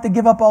we don't have to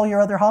give up all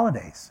your other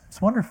holidays. It's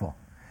wonderful.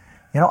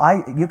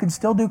 You can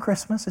still do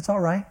Christmas. It's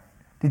all right.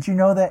 Did you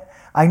know that?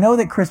 I know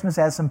that Christmas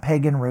has some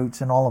pagan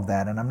roots and all of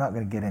that, and I'm not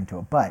going to get into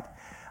it. But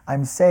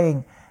I'm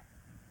saying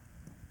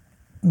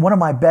one of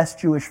my best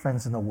Jewish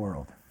friends in the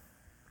world,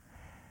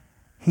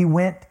 he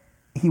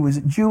was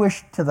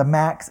Jewish to the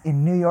max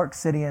in New York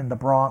City and the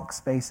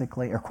Bronx,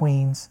 basically, or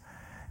Queens.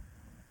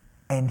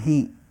 And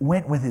he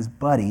went with his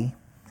buddy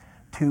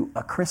to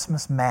a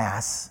Christmas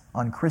Mass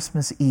on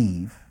Christmas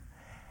Eve,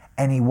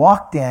 and he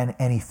walked in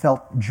and he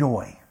felt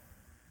joy.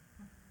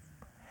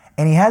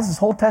 And he has this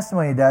whole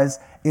testimony he does.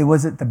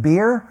 Was it the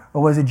beer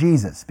or was it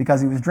Jesus?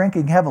 Because he was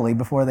drinking heavily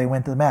before they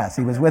went to the Mass.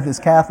 He was with his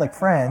Catholic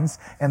friends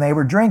and they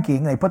were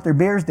drinking. They put their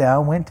beers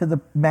down, went to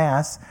the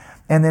Mass,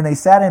 and then they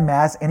sat in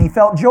Mass and he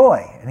felt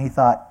joy. And he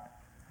thought,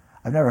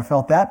 I've never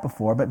felt that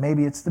before, but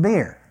maybe it's the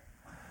beer.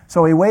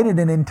 So he waited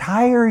an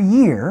entire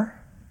year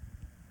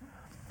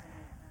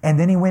and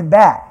then he went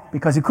back.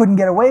 because he couldn't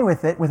get away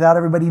with it without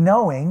everybody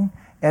knowing,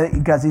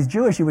 because he's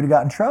Jewish, he would have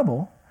got in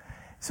trouble.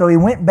 So he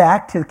went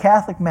back to the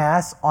Catholic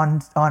Mass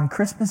on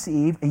Christmas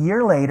Eve a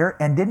year later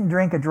and didn't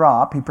drink a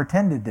drop. He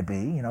pretended to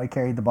be. He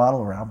carried the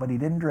bottle around, but he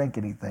didn't drink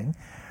anything.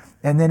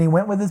 And then he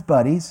went with his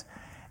buddies,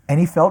 and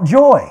he felt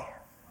joy.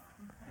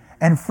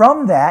 And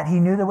from that, he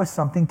knew there was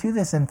something to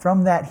this. And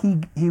from that,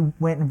 he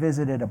went and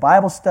visited a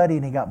Bible study,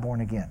 and he got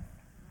born again.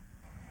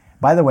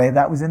 By the way,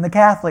 that was in the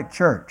Catholic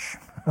Church.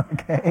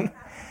 Okay?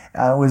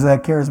 It was a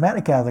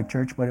charismatic Catholic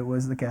church, but it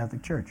was the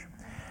Catholic Church.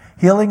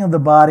 Healing of the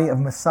body of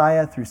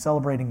Messiah through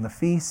celebrating the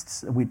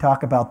feasts. We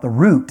talk about the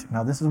root.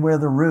 Now, this is where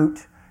the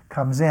root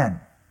comes in.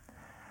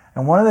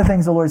 And one of the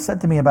things the Lord said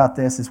to me about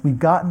this is we've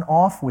gotten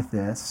off with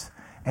this,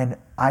 and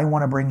I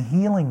want to bring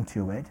healing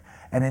to it.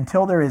 And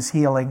until there is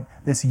healing,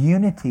 this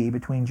unity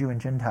between Jew and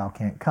Gentile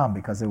can't come,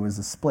 because there was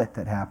a split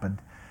that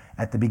happened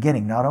at the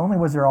beginning. Not only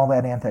was there all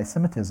that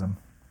anti-Semitism,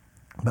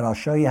 but I'll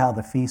show you how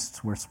the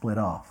feasts were split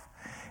off.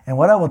 And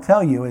what I will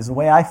tell you is the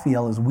way I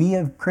feel is we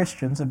as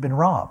Christians have been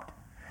robbed,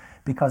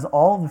 because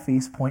all of the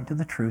feasts point to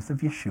the truth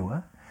of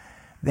Yeshua.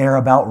 They're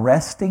about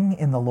resting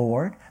in the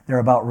Lord. They're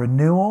about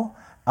renewal.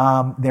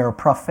 They're a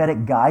prophetic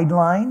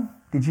guideline.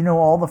 Did you know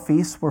all the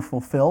feasts were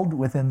fulfilled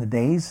within the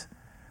days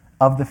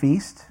of the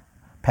feast?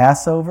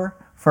 Passover,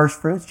 first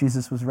fruits.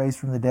 Jesus was raised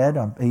from the dead.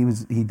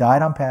 He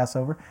died on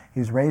Passover. He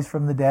was raised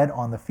from the dead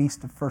on the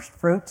Feast of First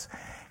Fruits.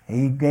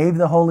 He gave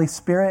the Holy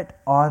Spirit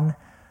on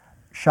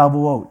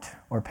Shavuot,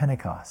 or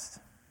Pentecost.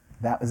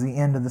 That was the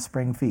end of the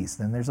spring feast.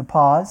 Then there's a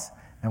pause,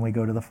 and we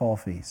go to the fall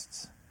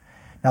feasts.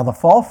 Now, the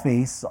fall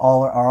feasts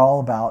are all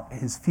about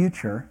his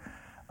future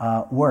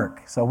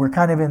work. So we're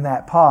kind of in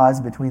that pause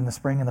between the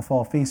spring and the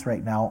fall feast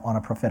right now on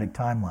a prophetic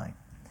timeline.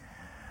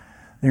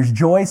 There's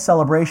joy,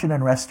 celebration,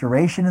 and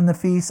restoration in the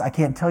feast. I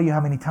can't tell you how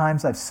many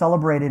times I've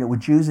celebrated it with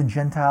Jews and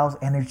Gentiles,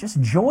 and there's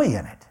just joy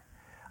in it.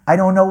 I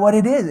don't know what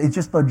it is. It's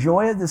just the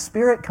joy of the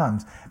Spirit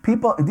comes.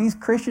 These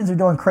Christians are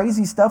doing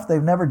crazy stuff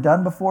they've never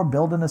done before,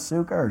 building a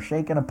sukkah or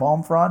shaking a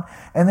palm frond,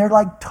 and they're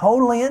like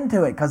totally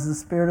into it because the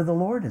Spirit of the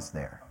Lord is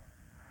there.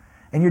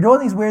 And you're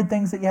doing these weird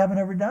things that you haven't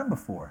ever done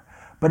before.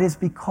 But it's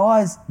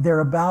because they're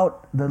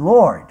about the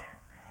Lord.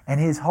 And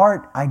his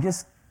heart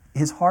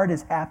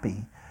is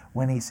happy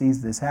when he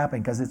sees this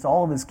happen, because it's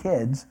all of his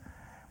kids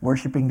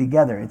worshiping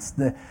together. It's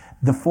the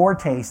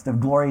foretaste of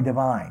glory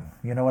divine.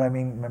 You know what I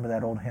mean? Remember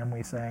that old hymn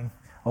we sang?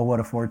 Oh,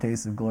 what a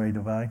foretaste of glory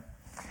divine.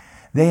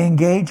 They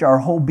engage our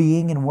whole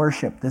being in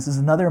worship. This is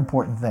another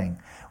important thing.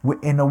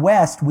 In the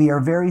West, we are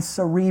very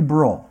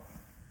cerebral.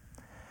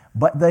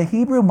 But the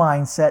Hebrew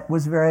mindset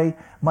was very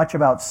much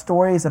about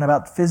stories and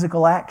about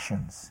physical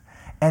actions.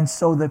 And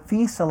so the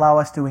feasts allow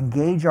us to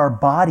engage our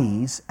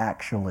bodies,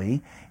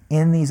 actually,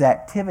 in these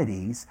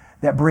activities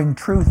that bring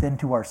truth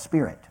into our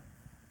spirit.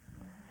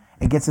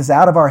 It gets us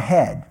out of our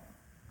head.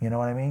 You know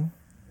what I mean?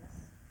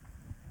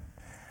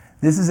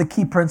 This is a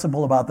key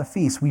principle about the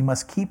feast. We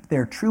must keep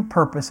their true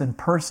purpose and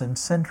person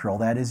central,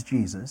 that is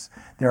Jesus.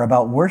 They're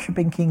about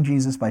worshiping King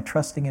Jesus by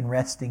trusting and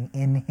resting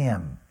in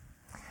him.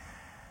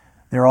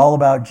 They're all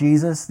about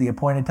Jesus, the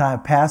appointed time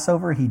of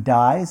Passover. He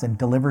dies and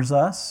delivers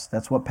us.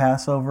 That's what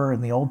Passover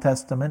in the Old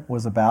Testament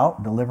was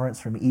about, deliverance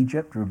from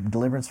Egypt, or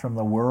deliverance from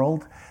the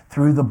world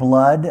through the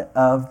blood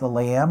of the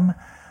Lamb.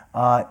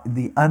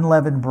 The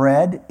unleavened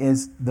bread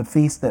is the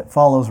feast that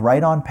follows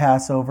right on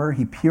Passover.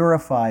 He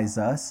purifies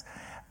us.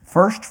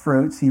 First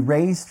fruits, he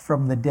raised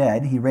from the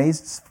dead. He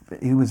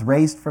was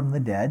raised from the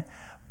dead.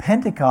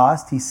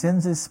 Pentecost, he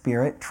sends his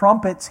Spirit.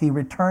 Trumpets, he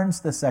returns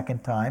the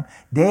second time.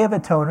 Day of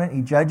Atonement,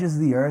 he judges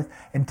the earth.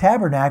 And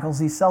Tabernacles,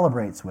 he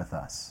celebrates with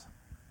us.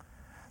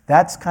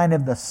 That's kind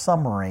of the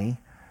summary,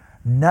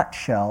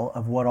 nutshell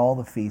of what all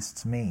the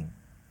feasts mean.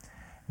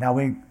 Now,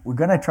 we're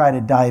going to try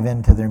to dive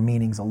into their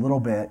meanings a little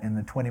bit in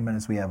the 20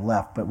 minutes we have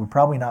left, but we're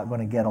probably not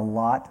going to get a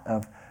lot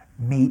of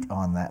meat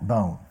on that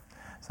bone.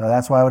 So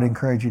that's why I would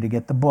encourage you to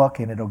get the book,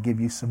 and it'll give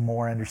you some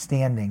more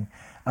understanding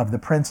of the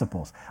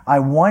principles. I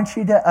want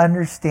you to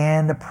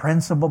understand the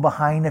principle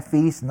behind the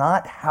feast,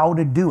 not how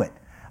to do it.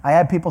 I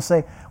had people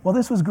say, well,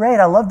 this was great.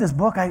 I love this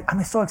book.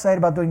 I'm so excited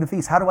about doing the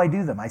feast. How do I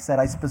do them? I said,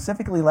 I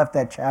specifically left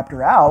that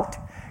chapter out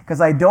because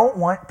I don't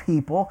want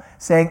people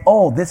saying,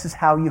 oh, this is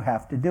how you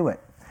have to do it.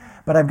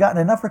 But I've gotten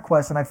enough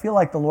requests, and I feel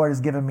like the Lord has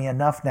given me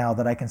enough now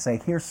that I can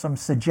say, here's some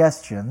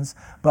suggestions,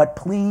 but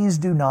please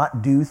do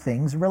not do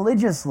things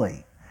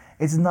religiously.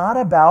 It's not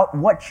about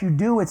what you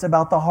do, it's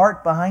about the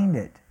heart behind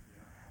it.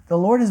 The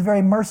Lord is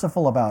very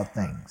merciful about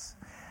things.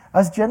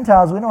 Us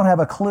Gentiles, we don't have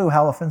a clue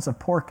how offensive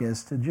pork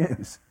is to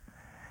Jews.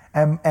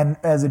 And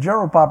as a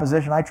general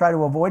proposition, I try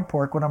to avoid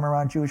pork when I'm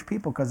around Jewish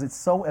people because it's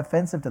so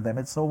offensive to them.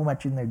 It's so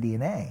much in their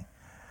DNA.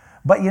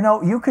 But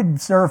you could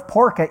serve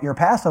pork at your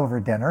Passover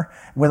dinner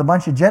with a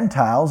bunch of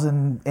Gentiles,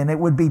 and it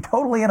would be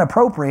totally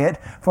inappropriate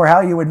for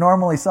how you would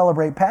normally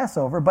celebrate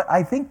Passover. But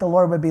I think the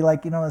Lord would be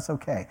like, that's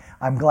okay.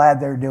 I'm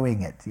glad they're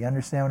doing it. Do you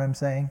understand what I'm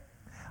saying?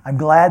 I'm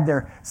glad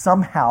they're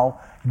somehow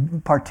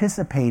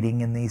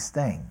participating in these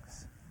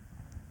things.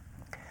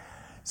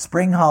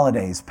 Spring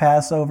holidays,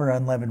 Passover,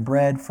 unleavened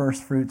bread,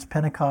 first fruits,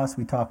 Pentecost,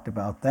 we talked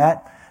about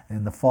that.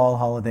 And the fall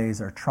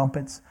holidays are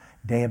trumpets,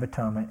 Day of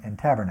Atonement, and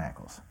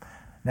tabernacles.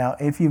 Now,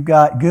 if you've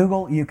got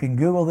Google, you can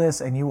Google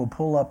this and you will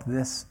pull up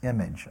this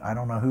image. I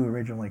don't know who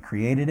originally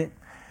created it.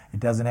 It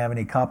doesn't have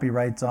any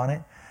copyrights on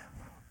it,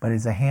 but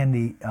it's a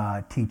handy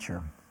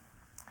teacher.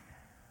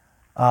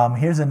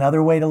 Here's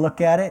another way to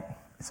look at it.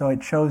 So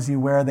it shows you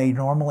where they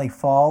normally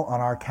fall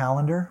on our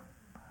calendar.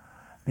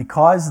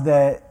 Because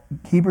the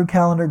Hebrew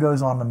calendar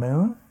goes on the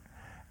moon,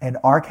 and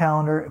our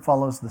calendar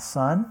follows the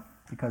sun,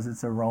 because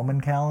it's a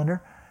Roman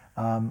calendar,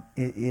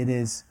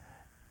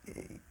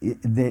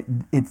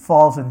 it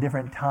falls in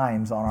different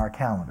times on our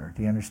calendar.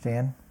 Do you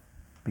understand?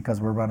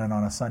 Because we're running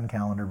on a sun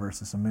calendar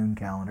versus a moon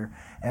calendar.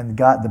 And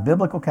the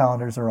biblical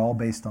calendars are all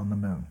based on the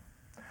moon.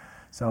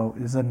 So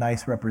this is a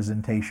nice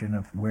representation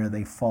of where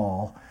they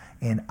fall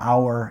in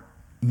our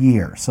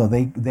year. So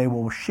they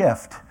will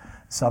shift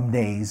some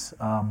days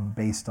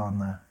based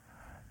on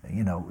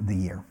the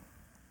year.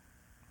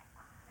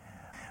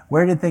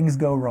 Where did things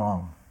go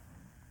wrong?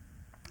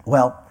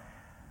 Well,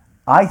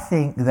 I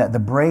think that the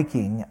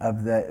breaking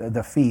of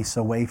the feasts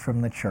away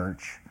from the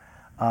church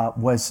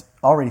was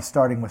already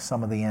starting with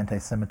some of the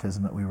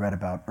anti-Semitism that we read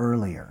about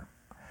earlier.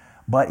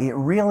 But it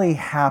really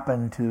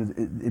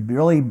it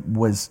really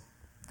was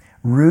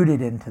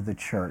rooted into the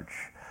church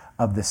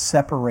of the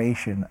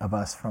separation of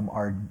us from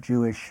our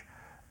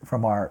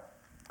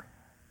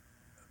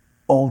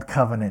Old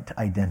Covenant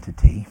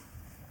identity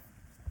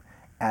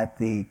at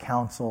the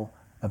Council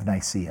of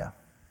Nicaea.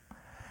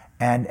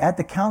 And at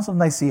the Council of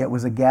Nicaea, it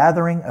was a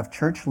gathering of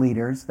church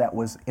leaders that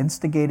was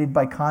instigated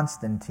by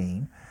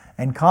Constantine.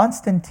 And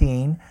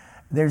Constantine,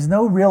 there's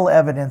no real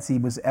evidence he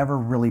was ever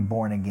really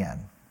born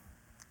again.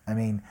 I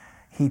mean,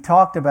 he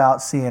talked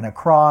about seeing a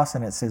cross,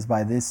 and it says,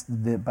 by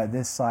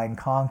this sign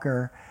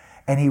conquer.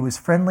 And he was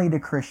friendly to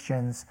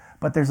Christians,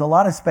 but there's a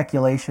lot of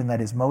speculation that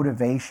his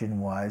motivation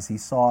was he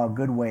saw a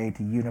good way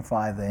to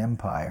unify the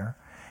empire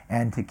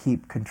and to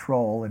keep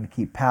control and to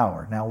keep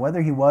power. Now,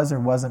 whether he was or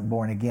wasn't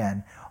born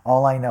again,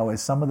 all I know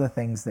is some of the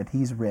things that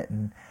he's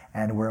written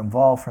and were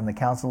involved from the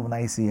Council of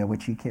Nicaea,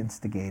 which he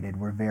instigated,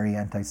 were very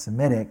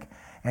anti-Semitic,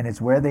 and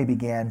it's where they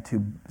began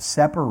to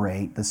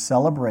separate the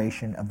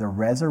celebration of the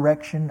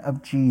resurrection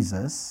of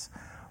Jesus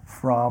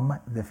from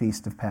the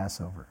Feast of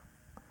Passover.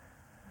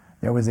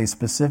 There was a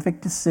specific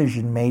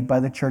decision made by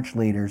the church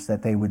leaders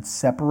that they would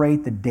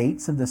separate the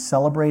dates of the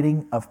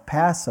celebrating of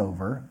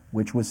Passover,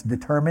 which was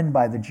determined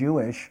by the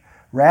Jewish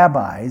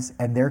rabbis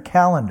and their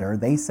calendar.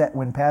 They set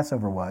when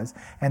Passover was,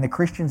 and the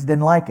Christians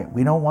didn't like it.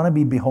 We don't want to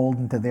be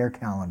beholden to their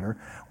calendar.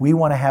 We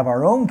want to have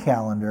our own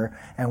calendar,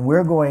 and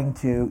we're going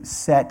to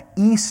set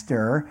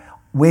Easter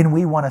when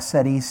we want to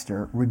set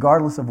Easter,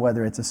 regardless of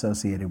whether it's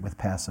associated with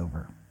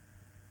Passover.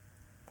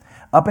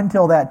 Up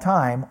until that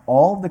time,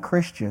 all of the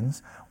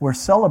Christians were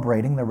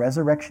celebrating the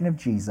resurrection of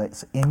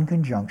Jesus in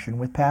conjunction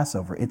with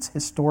Passover. It's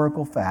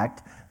historical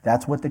fact.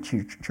 That's what the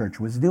church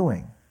was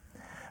doing.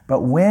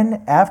 But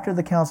when, after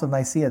the Council of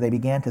Nicaea, they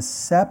began to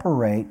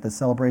separate the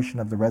celebration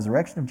of the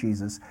resurrection of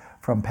Jesus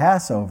from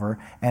Passover,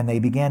 and they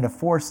began to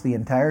force the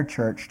entire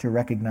church to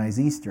recognize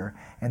Easter,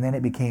 and then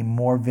it became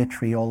more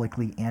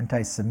vitriolically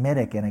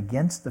anti-Semitic and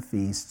against the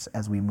feasts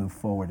as we move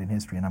forward in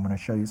history. And I'm going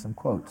to show you some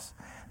quotes.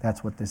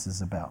 That's what this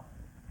is about.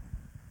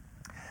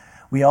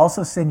 We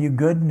also send you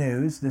good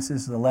news. This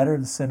is the letter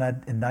of the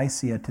Synod in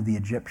Nicaea to the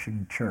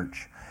Egyptian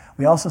church.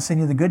 We also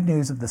send you the good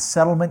news of the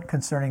settlement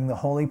concerning the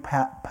Holy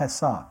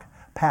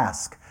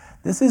Pasch.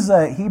 This is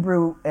a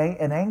Hebrew,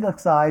 an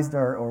anglicized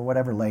or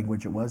whatever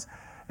language it was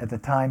at the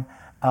time,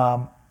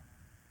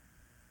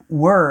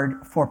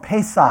 word for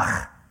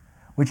Pesach,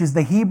 which is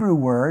the Hebrew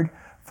word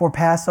for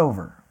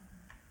Passover.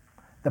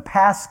 The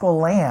Paschal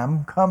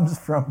lamb comes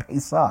from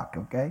Pesach,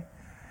 okay?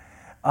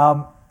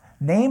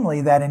 Namely,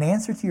 that in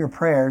answer to your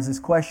prayers, this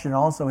question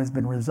also has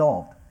been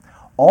resolved.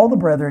 All the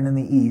brethren in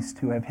the East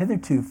who have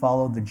hitherto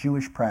followed the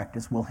Jewish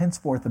practice will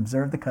henceforth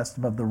observe the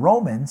custom of the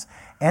Romans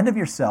and of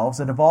yourselves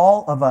and of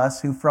all of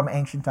us who from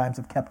ancient times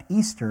have kept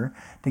Easter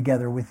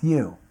together with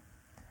you.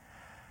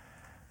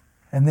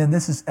 And then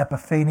this is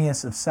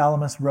Epiphanius of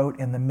Salamis wrote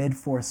in the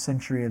mid-4th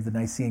century of the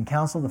Nicene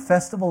Council. The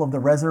festival of the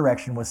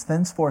resurrection was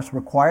thenceforth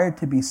required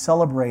to be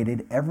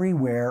celebrated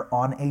everywhere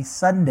on a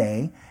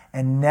Sunday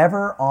and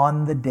never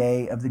on the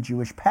day of the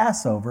Jewish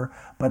Passover,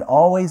 but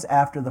always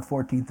after the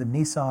 14th of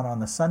Nisan on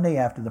the Sunday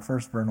after the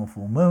first vernal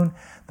full moon.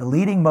 The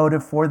leading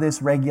motive for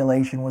this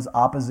regulation was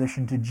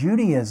opposition to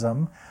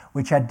Judaism,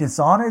 which had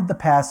dishonored the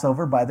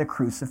Passover by the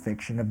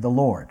crucifixion of the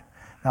Lord.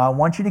 Now, I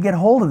want you to get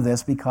hold of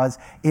this because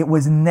it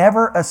was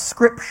never a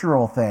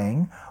scriptural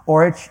thing,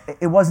 or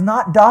it was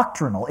not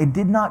doctrinal. It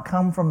did not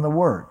come from the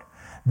Word.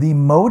 The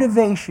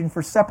motivation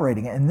for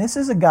separating it, and this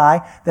is a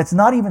guy that's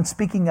not even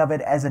speaking of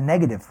it as a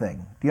negative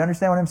thing. Do you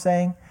understand what I'm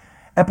saying?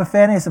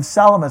 Epiphanius of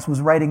Salamis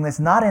was writing this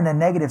not in a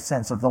negative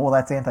sense of, well,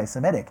 that's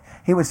anti-Semitic.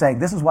 He was saying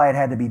this is why it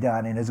had to be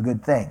done and is a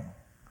good thing.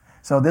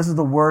 So this is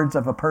the words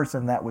of a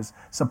person that was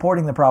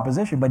supporting the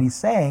proposition, but he's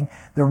saying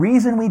the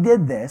reason we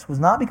did this was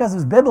not because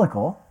it's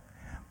biblical,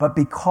 but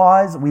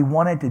because we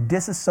wanted to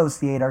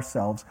disassociate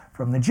ourselves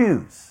from the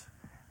Jews.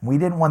 We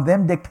didn't want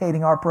them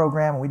dictating our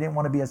program, and we didn't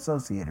want to be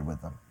associated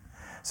with them.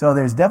 So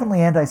there's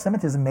definitely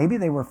anti-Semitism. Maybe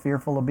they were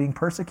fearful of being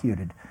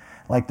persecuted,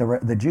 like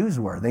the Jews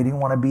were. They didn't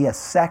want to be a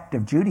sect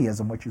of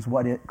Judaism, which is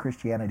what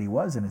Christianity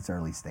was in its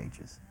early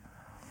stages.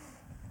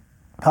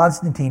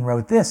 Constantine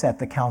wrote this at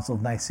the Council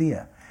of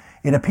Nicaea.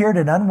 It appeared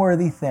an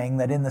unworthy thing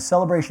that in the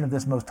celebration of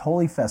this most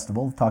holy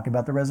festival, talking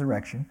about the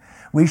resurrection,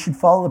 we should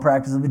follow the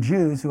practice of the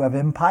Jews who have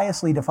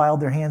impiously defiled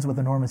their hands with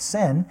enormous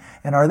sin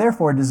and are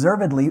therefore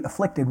deservedly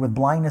afflicted with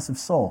blindness of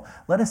soul.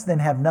 Let us then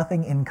have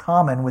nothing in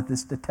common with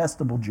this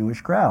detestable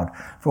Jewish crowd,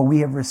 for we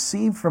have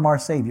received from our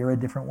Savior a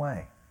different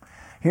way.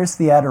 Here's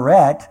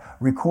Theodoret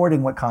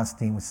recording what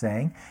Constantine was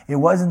saying. It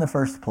was in the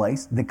first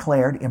place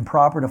declared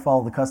improper to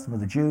follow the custom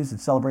of the Jews in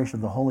celebration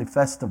of the holy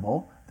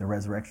festival, the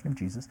resurrection of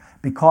Jesus,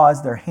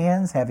 because their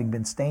hands having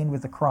been stained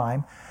with the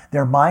crime,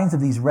 their minds of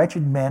these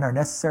wretched men are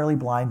necessarily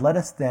blind. Let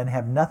us then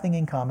have nothing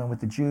in common with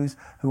the Jews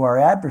who are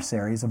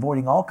adversaries,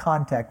 avoiding all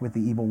contact with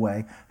the evil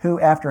way, who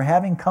after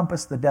having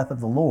compassed the death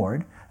of the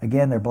Lord,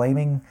 again they're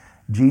blaming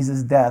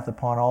Jesus' death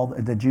upon all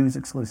the Jews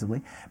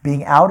exclusively,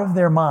 being out of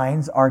their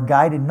minds, are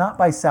guided not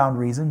by sound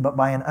reason, but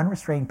by an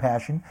unrestrained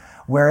passion,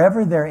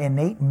 wherever their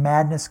innate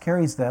madness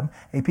carries them,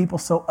 a people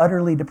so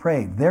utterly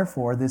depraved.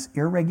 Therefore, this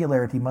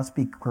irregularity must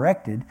be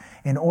corrected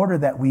in order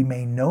that we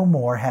may no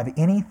more have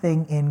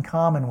anything in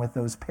common with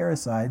those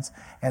parricides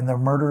and the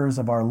murderers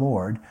of our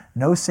Lord,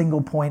 no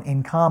single point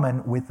in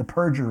common with the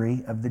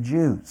perjury of the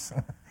Jews.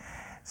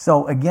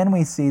 So again,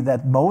 we see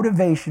that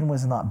motivation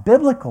was not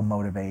biblical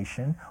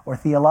motivation or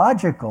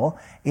theological.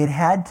 It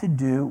had to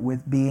do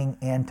with being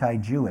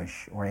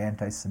anti-Jewish or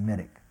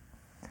anti-Semitic.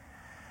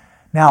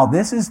 Now,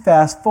 this is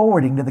fast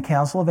forwarding to the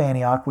Council of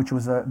Antioch, which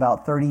was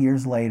about 30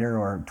 years later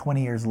or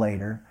 20 years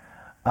later.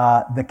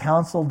 The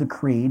council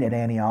decreed at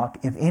Antioch,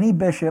 if any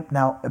bishop,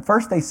 now at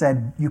first they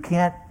said you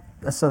can't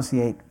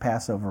associate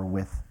Passover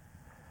with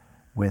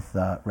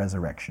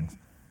resurrection.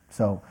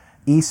 So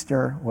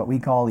Easter, what we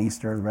call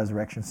Easter, the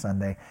Resurrection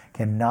Sunday,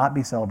 cannot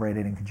be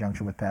celebrated in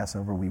conjunction with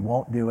Passover. We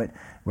won't do it.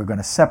 We're going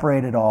to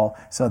separate it all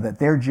so that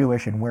they're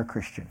Jewish and we're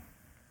Christian.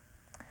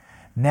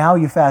 Now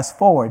you fast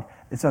forward,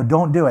 so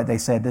don't do it. They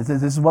said, this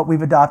is what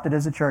we've adopted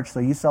as a church, so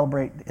you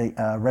celebrate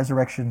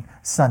Resurrection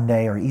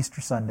Sunday or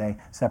Easter Sunday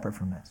separate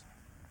from this.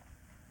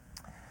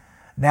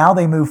 Now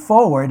they move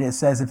forward. It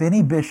says, if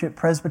any bishop,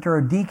 presbyter,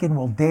 or deacon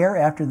will dare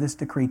after this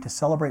decree to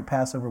celebrate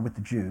Passover with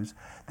the Jews,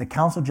 the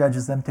council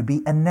judges them to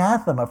be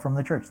anathema from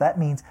the church. That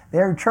means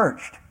they're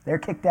churched. They're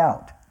kicked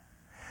out.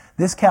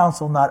 This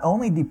council not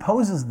only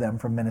deposes them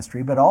from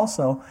ministry, but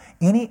also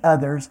any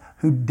others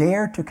who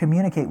dare to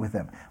communicate with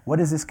them. What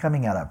is this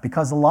coming out of?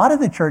 Because a lot of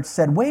the church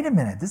said, wait a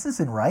minute, this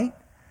isn't right.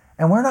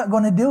 And we're not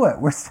going to do it.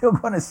 We're still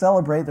going to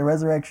celebrate the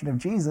resurrection of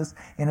Jesus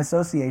in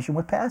association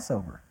with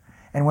Passover.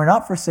 And we're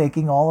not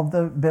forsaking all of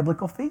the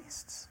biblical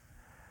feasts.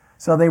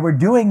 So they were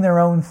doing their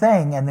own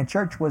thing, and the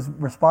church was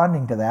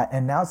responding to that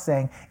and now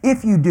saying,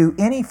 if you do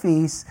any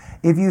feasts,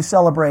 if you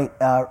celebrate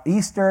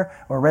Easter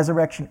or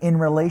resurrection in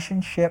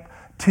relationship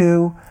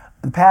to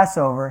the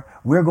Passover,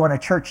 we're going to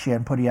church you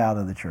and put you out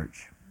of the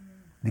church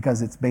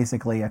because it's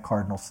basically a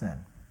cardinal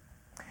sin.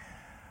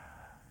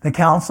 The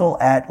council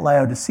at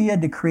Laodicea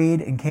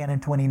decreed in Canon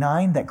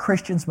 29 that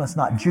Christians must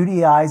not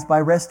Judaize by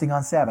resting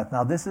on Sabbath.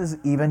 Now this is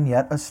even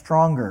yet a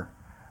stronger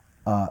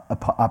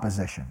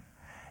opposition.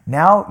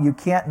 Now you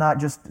can't not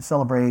just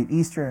celebrate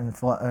Easter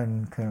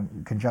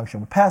in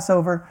conjunction with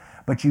Passover,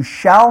 but you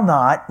shall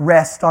not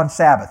rest on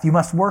Sabbath. You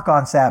must work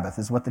on Sabbath,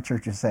 is what the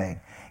church is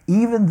saying.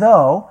 Even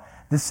though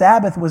the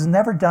Sabbath was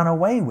never done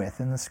away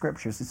with in the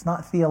Scriptures. It's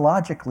not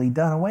theologically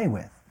done away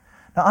with.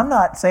 Now, I'm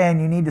not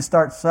saying you need to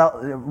start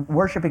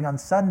worshiping on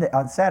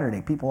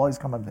Saturday. People always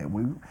come up and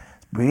say,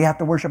 we have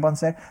to worship on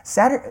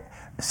Saturday.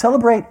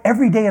 Celebrate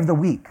every day of the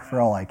week,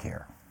 for all I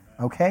care.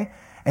 Okay?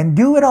 And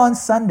do it on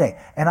Sunday.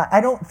 And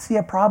I don't see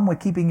a problem with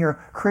keeping your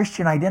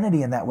Christian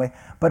identity in that way.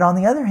 But on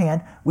the other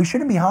hand, we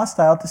shouldn't be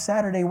hostile to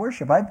Saturday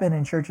worship. I've been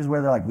in churches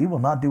where they're like, we will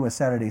not do a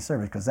Saturday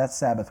service because that's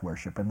Sabbath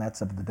worship and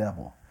that's of the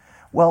devil.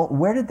 Well,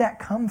 where did that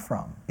come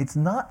from? It's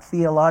not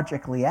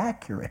theologically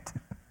accurate.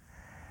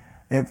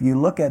 If you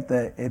look at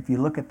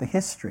the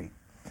history.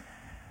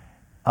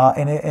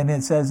 And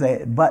it says,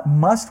 but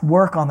must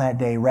work on that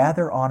day,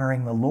 rather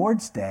honoring the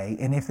Lord's day,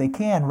 and if they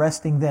can,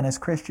 resting then as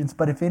Christians.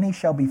 But if any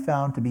shall be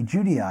found to be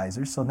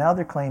Judaizers, so now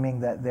they're claiming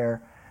that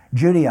they're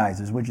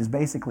Judaizers, which is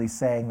basically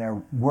saying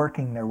they're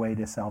working their way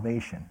to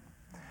salvation.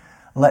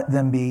 Let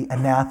them be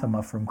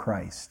anathema from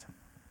Christ.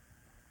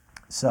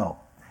 So,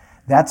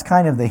 that's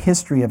kind of the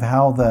history of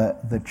how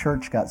the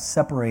church got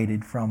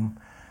separated from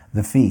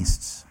the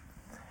feasts.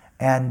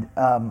 And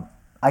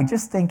I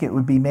just think it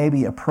would be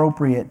maybe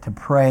appropriate to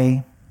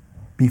pray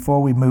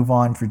before we move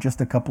on for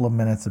just a couple of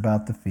minutes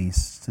about the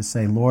feasts, to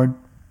say, Lord,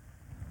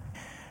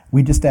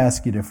 we just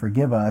ask you to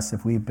forgive us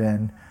if we've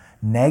been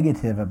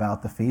negative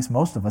about the feasts.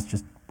 Most of us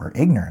just were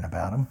ignorant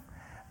about them.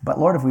 But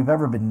Lord, if we've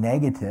ever been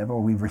negative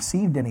or we've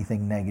received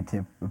anything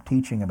negative of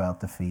teaching about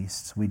the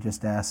feasts, we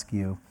just ask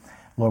you,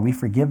 Lord, we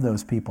forgive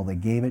those people that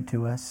gave it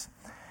to us.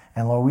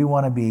 And Lord, we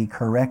want to be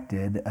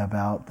corrected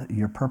about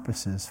your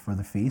purposes for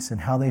the feast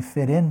and how they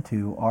fit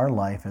into our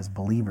life as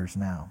believers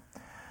now.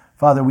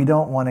 Father, we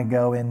don't want to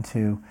go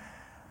into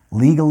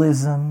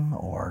legalism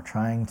or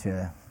trying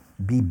to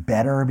be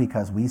better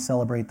because we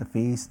celebrate the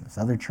feast and this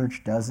other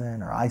church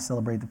doesn't, or I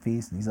celebrate the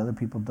feast and these other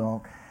people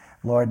don't.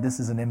 Lord, this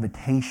is an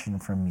invitation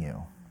from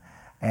you.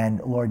 And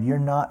Lord, you're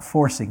not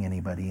forcing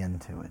anybody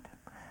into it.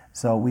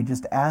 So we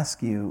just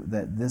ask you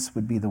that this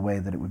would be the way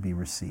that it would be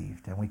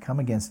received. And we come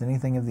against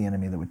anything of the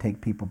enemy that would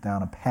take people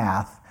down a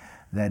path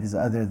that is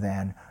other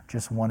than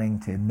just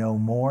wanting to know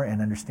more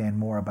and understand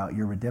more about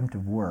your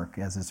redemptive work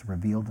as it's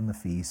revealed in the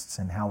feasts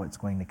and how it's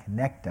going to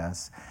connect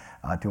us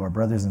to our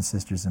brothers and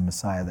sisters in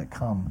Messiah that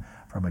come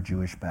from a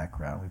Jewish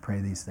background. We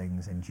pray these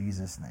things in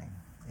Jesus' name.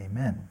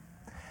 Amen.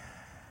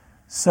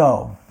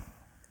 So,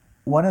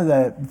 one of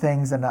the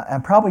things, and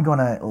I'm probably going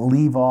to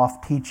leave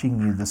off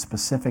teaching you the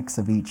specifics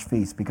of each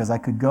feast because I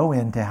could go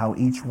into how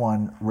each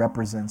one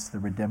represents the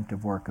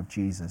redemptive work of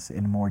Jesus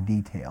in more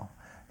detail.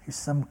 There's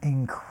some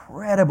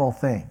incredible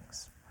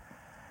things.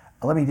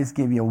 Let me just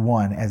give you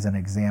one as an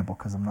example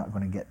because I'm not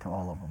going to get to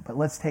all of them. But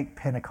let's take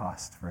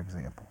Pentecost, for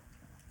example.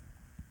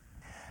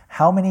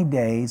 How many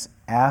days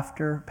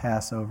after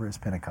Passover is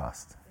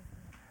Pentecost?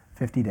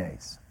 50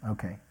 days.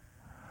 Okay.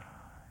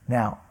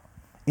 Now,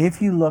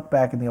 if you look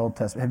back in the Old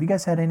Testament, have you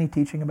guys had any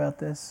teaching about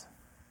this?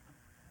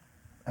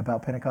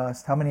 About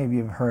Pentecost? How many of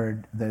you have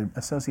heard the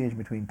association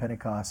between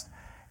Pentecost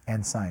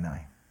and Sinai?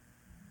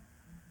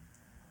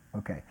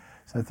 Okay,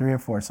 so 3 or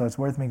 4, so it's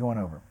worth me going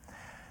over.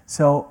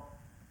 So,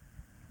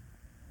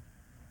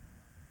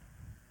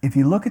 if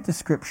you look at the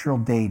scriptural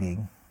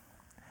dating,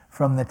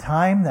 from the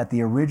time that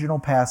the original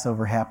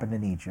Passover happened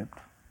in Egypt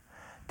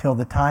till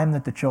the time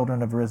that the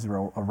children of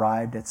Israel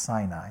arrived at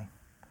Sinai,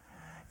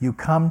 you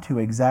come to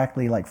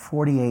exactly like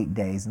 48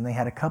 days, and they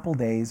had a couple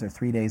days or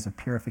 3 days of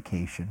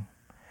purification.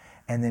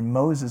 And then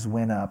Moses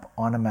went up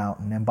on a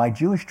mountain, and by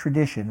Jewish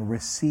tradition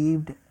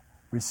received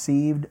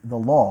the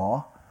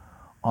law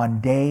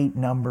on day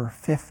number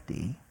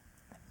 50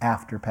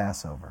 after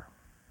Passover.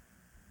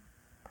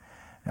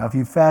 Now, if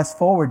you fast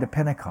forward to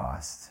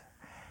Pentecost,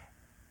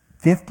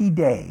 50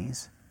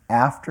 days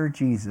after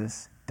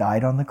Jesus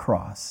died on the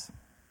cross,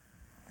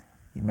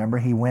 you remember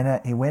he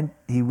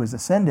was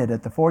ascended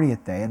at the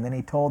 40th day, and then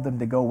he told them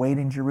to go wait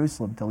in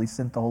Jerusalem till he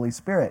sent the Holy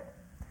Spirit.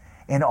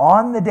 And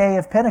on the day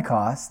of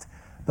Pentecost,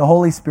 the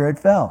Holy Spirit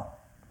fell.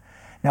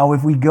 Now,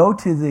 if we go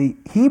to the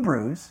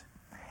Hebrews,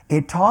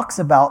 it talks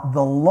about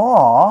the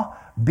law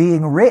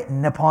being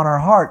written upon our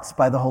hearts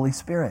by the Holy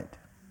Spirit.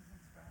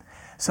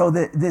 So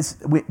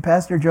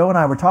Pastor Joe and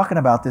I were talking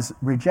about this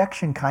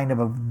rejection kind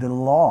of the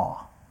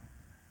law.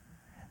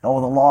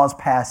 Oh, the law is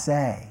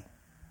passé.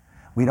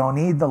 We don't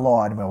need the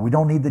law anymore. We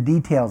don't need the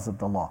details of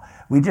the law.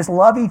 We just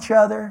love each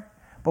other,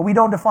 but we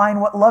don't define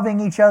what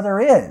loving each other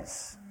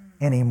is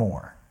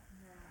anymore.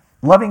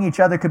 Loving each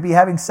other could be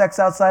having sex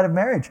outside of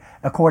marriage,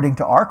 according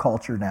to our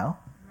culture now,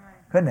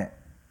 couldn't it?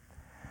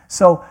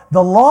 So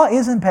the law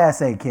isn't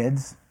passé,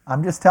 kids.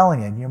 I'm just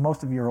telling you.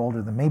 Most of you are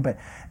older than me, but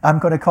I'm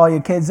going to call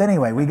you kids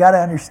anyway. We got to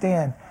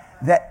understand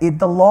that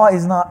the law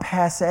is not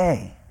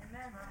passé.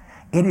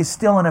 It is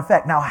still in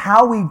effect. Now,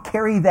 how we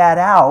carry that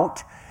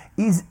out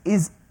is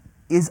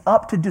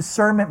up to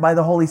discernment by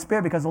the Holy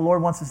Spirit, because the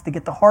Lord wants us to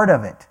get the heart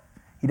of it.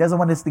 He doesn't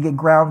want us to get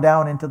ground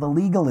down into the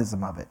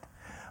legalism of it.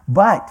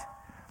 But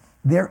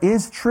there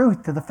is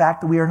truth to the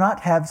fact that we are not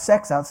to have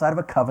sex outside of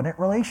a covenant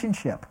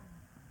relationship.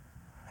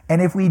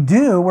 And if we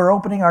do, we're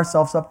opening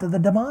ourselves up to the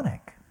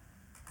demonic.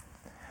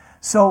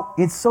 So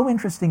it's so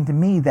interesting to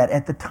me that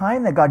at the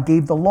time that God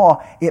gave the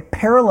law, it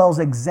parallels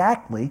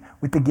exactly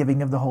with the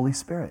giving of the Holy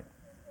Spirit.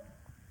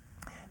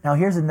 Now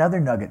here's another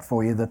nugget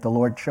for you that the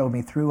Lord showed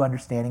me through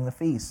understanding the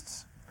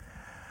feasts.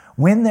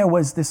 When there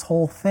was this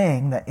whole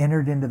thing that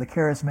entered into the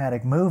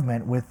charismatic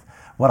movement with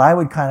what I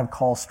would kind of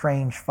call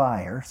strange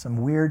fire,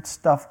 some weird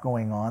stuff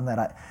going on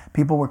that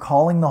people were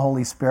calling the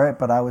Holy Spirit,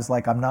 but I was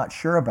like, I'm not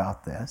sure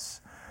about this.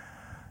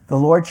 The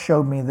Lord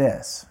showed me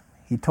this.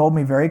 He told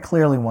me very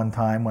clearly one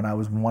time when I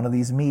was in one of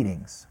these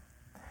meetings.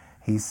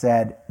 He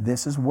said,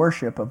 this is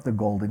worship of the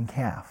golden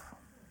calf.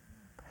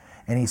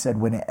 And he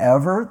said,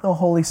 whenever the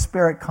Holy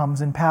Spirit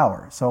comes in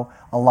power. So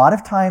a lot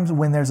of times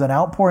when there's an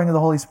outpouring of the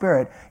Holy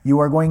Spirit, you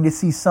are going to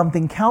see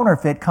something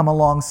counterfeit come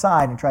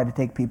alongside and try to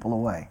take people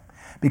away.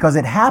 Because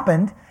it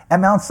happened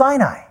at Mount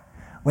Sinai.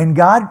 When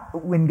God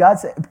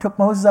took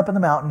Moses up in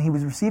the mountain, he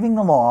was receiving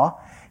the law.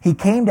 He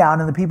came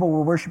down and the people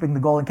were worshiping the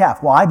golden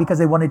calf. Why? Because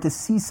they wanted to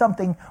see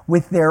something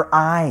with their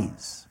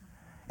eyes.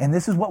 And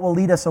this is what will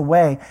lead us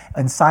away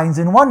in signs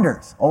and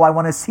wonders. Oh, I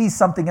want to see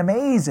something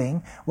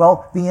amazing.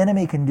 Well, the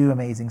enemy can do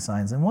amazing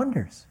signs and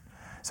wonders.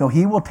 So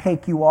he will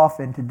take you off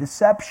into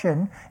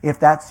deception if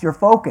that's your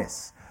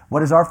focus.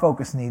 What does our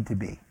focus need to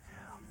be?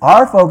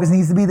 Our focus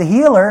needs to be the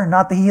healer,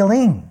 not the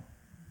healing.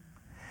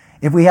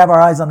 If we have our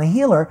eyes on the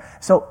healer,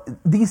 so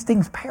these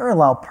things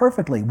parallel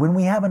perfectly. When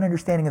we have an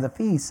understanding of the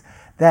feast,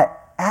 that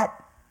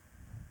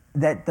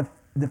the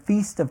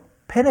Feast of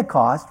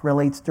Pentecost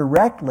relates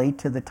directly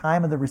to the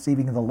time of the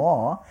receiving of the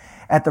law.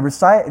 At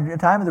the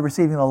time of the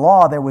receiving of the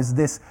law, there was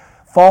this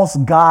false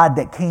god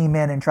that came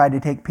in and tried to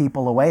take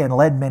people away and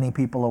led many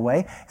people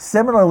away.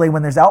 Similarly,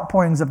 when there's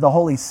outpourings of the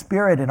Holy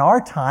Spirit in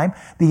our time,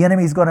 the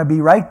enemy's going to be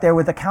right there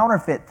with a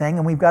counterfeit thing,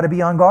 and we've got to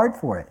be on guard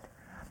for it.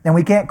 And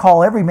we can't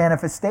call every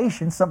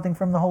manifestation something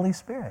from the Holy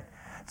Spirit.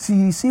 So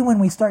you see, when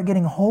we start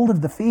getting hold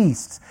of the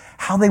feasts,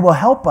 how they will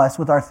help us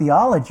with our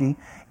theology,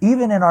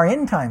 even in our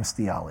end times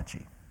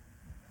theology.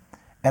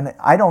 And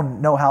I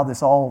don't know how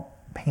this all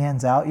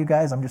pans out, you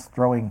guys. I'm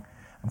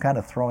kind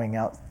of throwing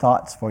out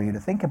thoughts for you to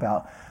think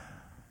about.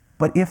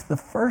 But if the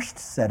first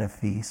set of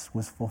feasts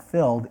was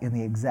fulfilled in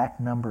the exact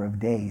number of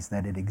days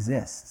that it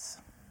exists,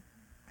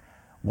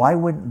 why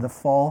wouldn't the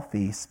fall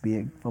feasts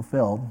be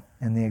fulfilled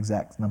in the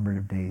exact number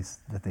of days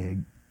that they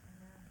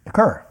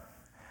occur?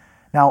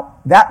 Now,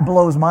 that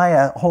blows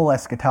my whole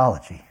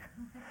eschatology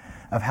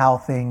of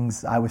how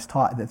I was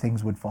taught that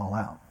things would fall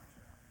out.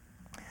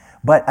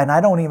 And I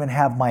don't even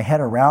have my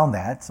head around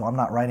that, so I'm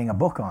not writing a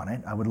book on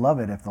it. I would love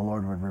it if the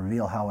Lord would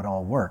reveal how it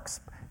all works.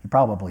 He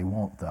probably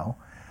won't, though,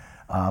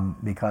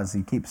 because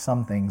he keeps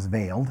some things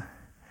veiled.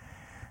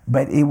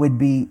 But it would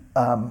be,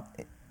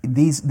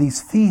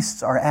 these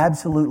feasts are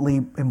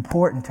absolutely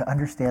important to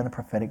understand the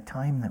prophetic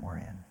time that we're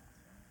in.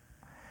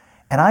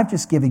 And I've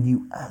just given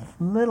you a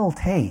little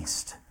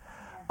taste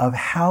of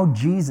how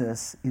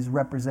Jesus is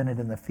represented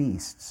in the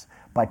feasts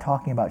by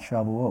talking about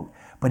Shavuot.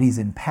 But he's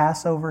in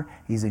Passover,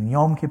 he's in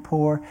Yom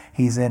Kippur,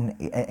 he's in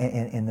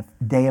the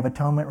Day of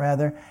Atonement,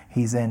 rather.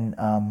 He's in,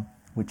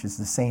 which is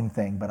the same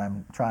thing, but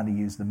I'm trying to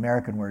use the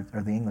American words,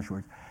 or the English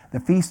words. The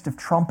Feast of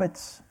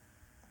Trumpets.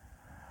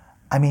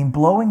 I mean,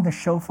 blowing the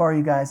shofar,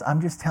 you guys, I'm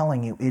just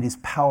telling you, it is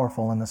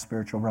powerful in the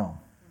spiritual realm.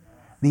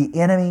 The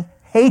enemy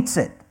hates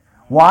it.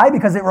 Why?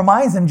 Because it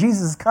reminds them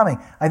Jesus is coming.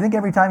 I think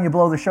every time you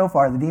blow the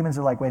shofar, the demons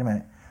are like, wait a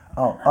minute.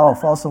 Oh,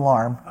 false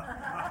alarm.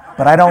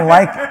 But I don't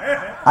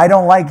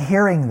like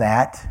hearing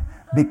that,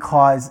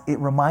 because it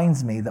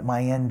reminds me that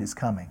my end is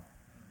coming.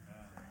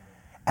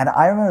 And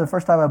I remember the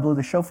first time I blew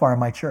the shofar in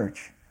my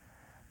church,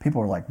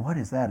 people were like, what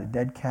is that, a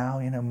dead cow,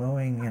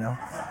 mooing,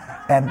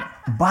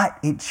 But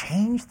it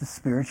changed the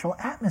spiritual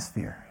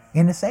atmosphere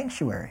in the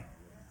sanctuary.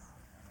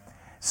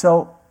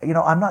 So,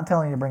 I'm not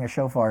telling you to bring a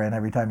shofar in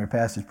every time your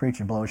pastor's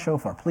preaching, blow a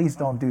shofar. Please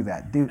don't do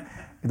that.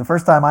 The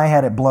first time I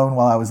had it blown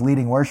while I was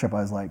leading worship,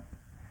 I was like,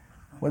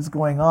 what's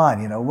going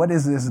on? What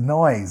is this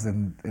noise?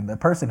 And the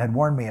person had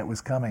warned me it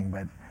was coming,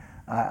 but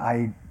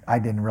I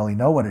didn't really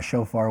know what a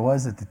shofar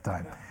was at the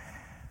time.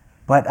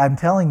 But I'm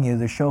telling you,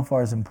 the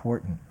shofar is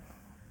important.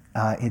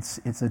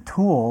 It's a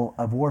tool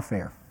of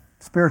warfare,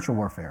 spiritual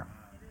warfare.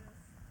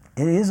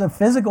 It is a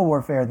physical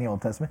warfare in the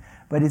Old Testament,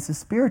 but it's a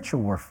spiritual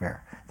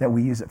warfare that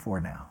we use it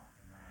for now.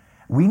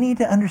 We need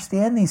to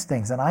understand these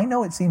things, and I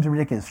know it seems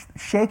ridiculous.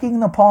 Shaking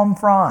the palm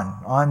frond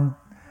on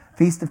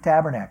Feast of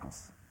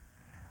Tabernacles,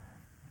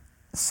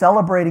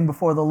 celebrating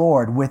before the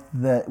Lord with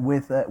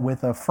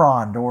a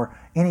frond or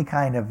any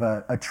kind of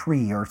a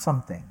tree or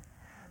something.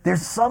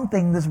 There's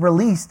something that's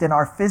released in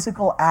our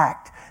physical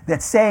act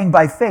that's saying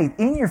by faith,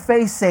 in your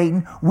face,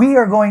 Satan, we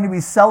are going to be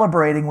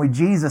celebrating with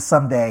Jesus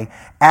someday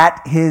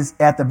at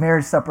the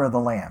marriage supper of the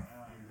Lamb.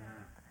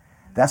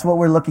 That's what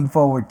we're looking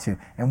forward to.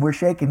 And we're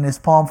shaking this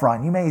palm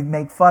frond. You may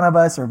make fun of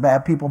us or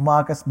bad people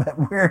mock us, but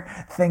we're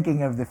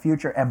thinking of the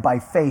future, and by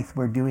faith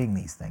we're doing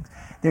these things.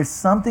 There's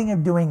something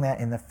of doing that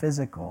in the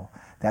physical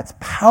that's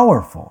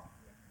powerful.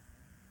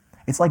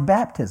 It's like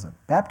baptism.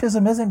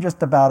 Baptism isn't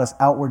just about an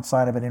outward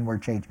sign of an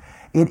inward change.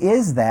 It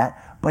is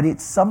that, but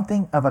it's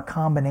something of a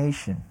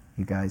combination,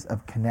 you guys,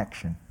 of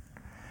connection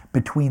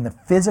between the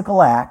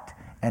physical act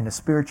and the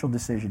spiritual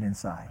decision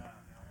inside.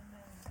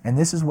 And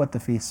this is what the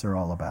feasts are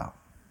all about.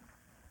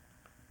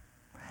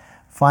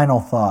 Final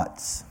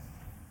thoughts.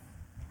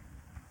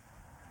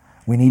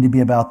 We need to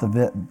be about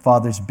the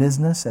Father's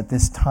business at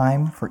this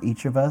time for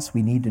each of us.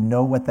 We need to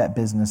know what that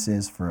business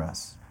is for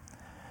us.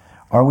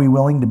 Are we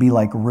willing to be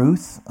like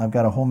Ruth? I've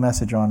got a whole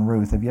message on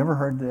Ruth. Have you ever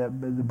heard the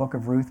book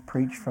of Ruth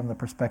preached from the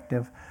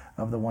perspective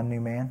of the one new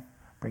man,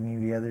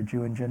 bringing together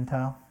Jew and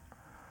Gentile?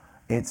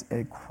 It's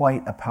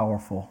quite a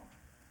powerful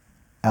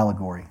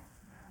allegory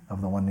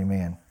of the one new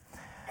man.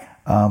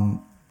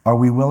 Are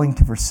we willing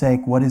to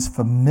forsake what is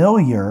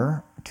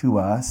familiar to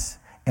us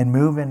and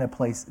move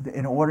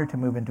in order to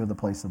move into the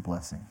place of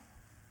blessing?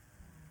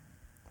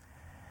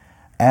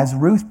 As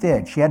Ruth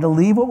did, she had to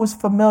leave what was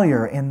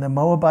familiar in the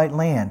Moabite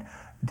land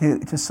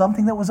to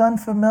something that was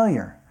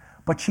unfamiliar.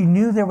 But she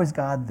knew there was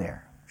God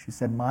there. She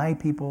said, your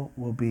people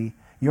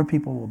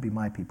will be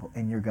my people,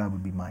 and your God will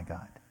be my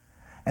God.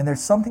 And there's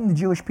something the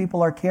Jewish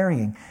people are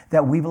carrying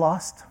that we've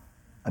lost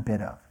a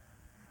bit of.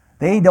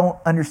 They don't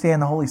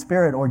understand the Holy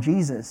Spirit or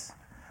Jesus,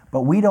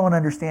 but we don't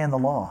understand the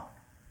law.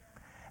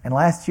 And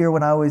last year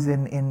when I was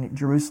in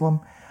Jerusalem,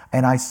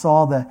 and I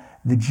saw the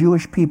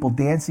Jewish people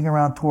dancing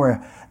around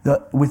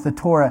with the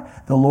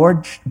Torah, the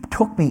Lord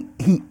took me.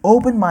 He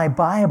opened my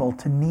Bible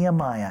to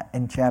Nehemiah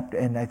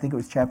and I think it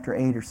was chapter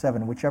 8 or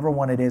 7, whichever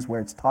one it is,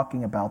 where it's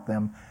talking about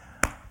them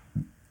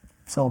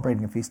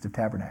celebrating a Feast of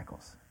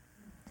Tabernacles.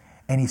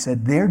 And he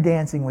said, they're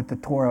dancing with the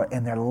Torah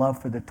and their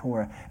love for the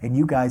Torah. And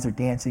you guys are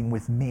dancing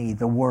with me,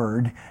 the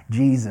Word,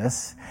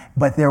 Jesus.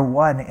 But they're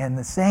one and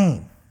the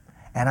same.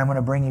 And I'm going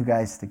to bring you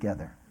guys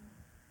together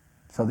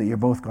so that you're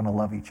both going to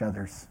love each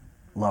other's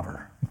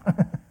lover,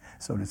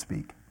 so to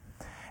speak.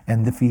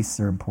 And the feasts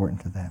are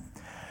important to that.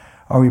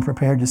 Are we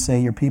prepared to say,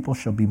 your people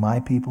shall be my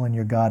people and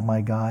your God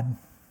my God?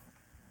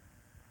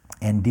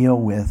 And deal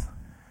with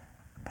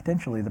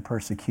potentially the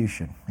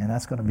persecution. And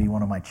that's going to be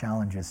one of my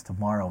challenges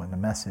tomorrow in the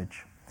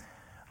message.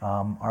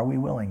 Are we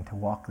willing to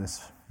walk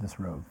this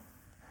road?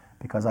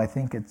 Because I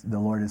think the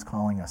Lord is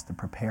calling us to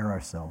prepare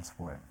ourselves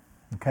for it.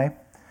 Okay?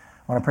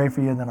 I want to pray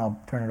for you, and then I'll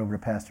turn it over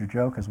to Pastor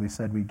Joe, because we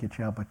said we'd get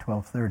you out by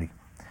 12:30.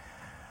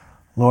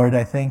 Lord,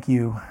 I thank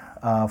you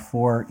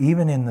for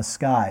even in the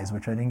skies,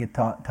 which I didn't get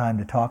time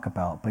to talk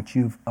about, but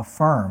you've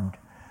affirmed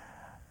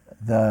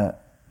the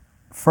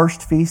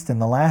first feast and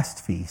the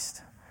last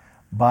feast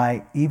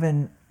by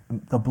even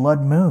the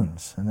blood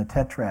moons and the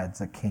tetrads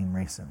that came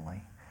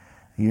recently.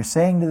 You're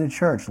saying to the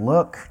church,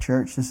 look,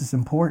 church, this is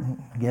important.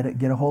 Get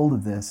a hold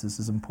of this. This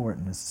is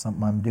important. This is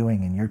something I'm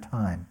doing in your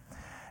time.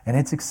 And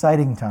it's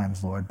exciting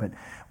times, Lord, but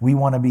we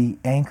want to be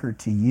anchored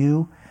to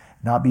you,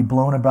 not be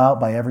blown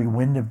about by every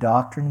wind of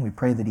doctrine. We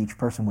pray that each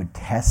person would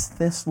test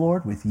this,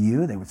 Lord, with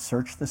you. They would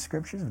search the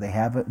Scriptures. If they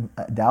have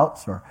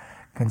doubts or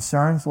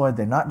concerns, Lord,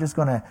 they're not just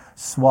going to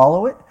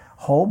swallow it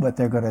whole, but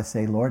they're going to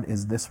say, Lord,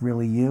 is this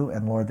really you?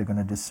 And Lord, they're going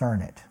to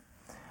discern it.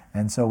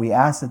 And so we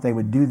ask that they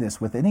would do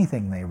this with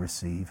anything they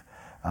receive,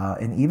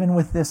 and even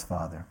with this,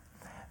 Father,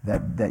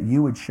 that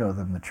you would show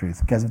them the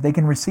truth. Because if they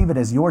can receive it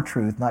as your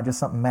truth, not just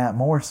something Matt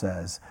Moore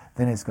says,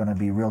 then it's going to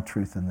be real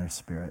truth in their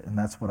spirit. And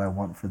that's what I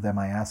want for them.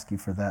 I ask you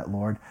for that,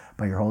 Lord,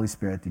 by your Holy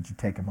Spirit, that you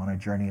take them on a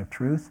journey of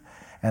truth.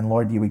 And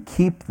Lord, you would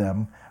keep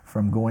them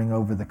from going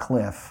over the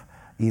cliff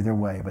either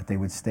way, but they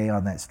would stay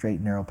on that straight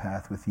and narrow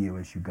path with you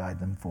as you guide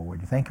them forward.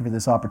 Thank you for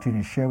this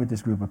opportunity to share with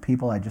this group of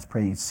people. I just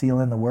pray you seal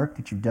in the work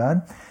that you've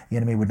done. The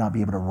enemy would not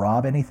be able to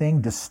rob anything,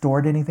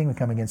 distort anything. We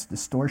come against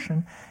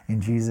distortion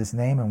in Jesus'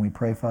 name, and we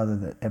pray, Father,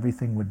 that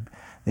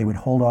they would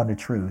hold on to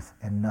truth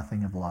and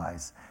nothing of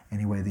lies.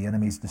 Anyway, the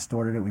enemy's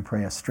distorted it. We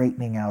pray a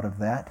straightening out of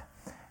that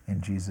in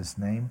Jesus'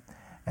 name,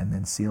 and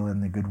then seal in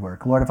the good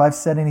work. Lord, if I've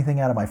said anything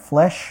out of my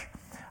flesh,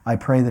 I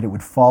pray that it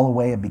would fall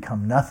away and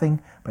become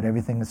nothing, but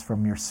everything that's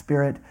from your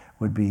Spirit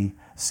would be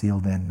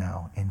sealed in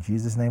now. In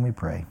Jesus' name we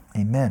pray.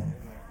 Amen.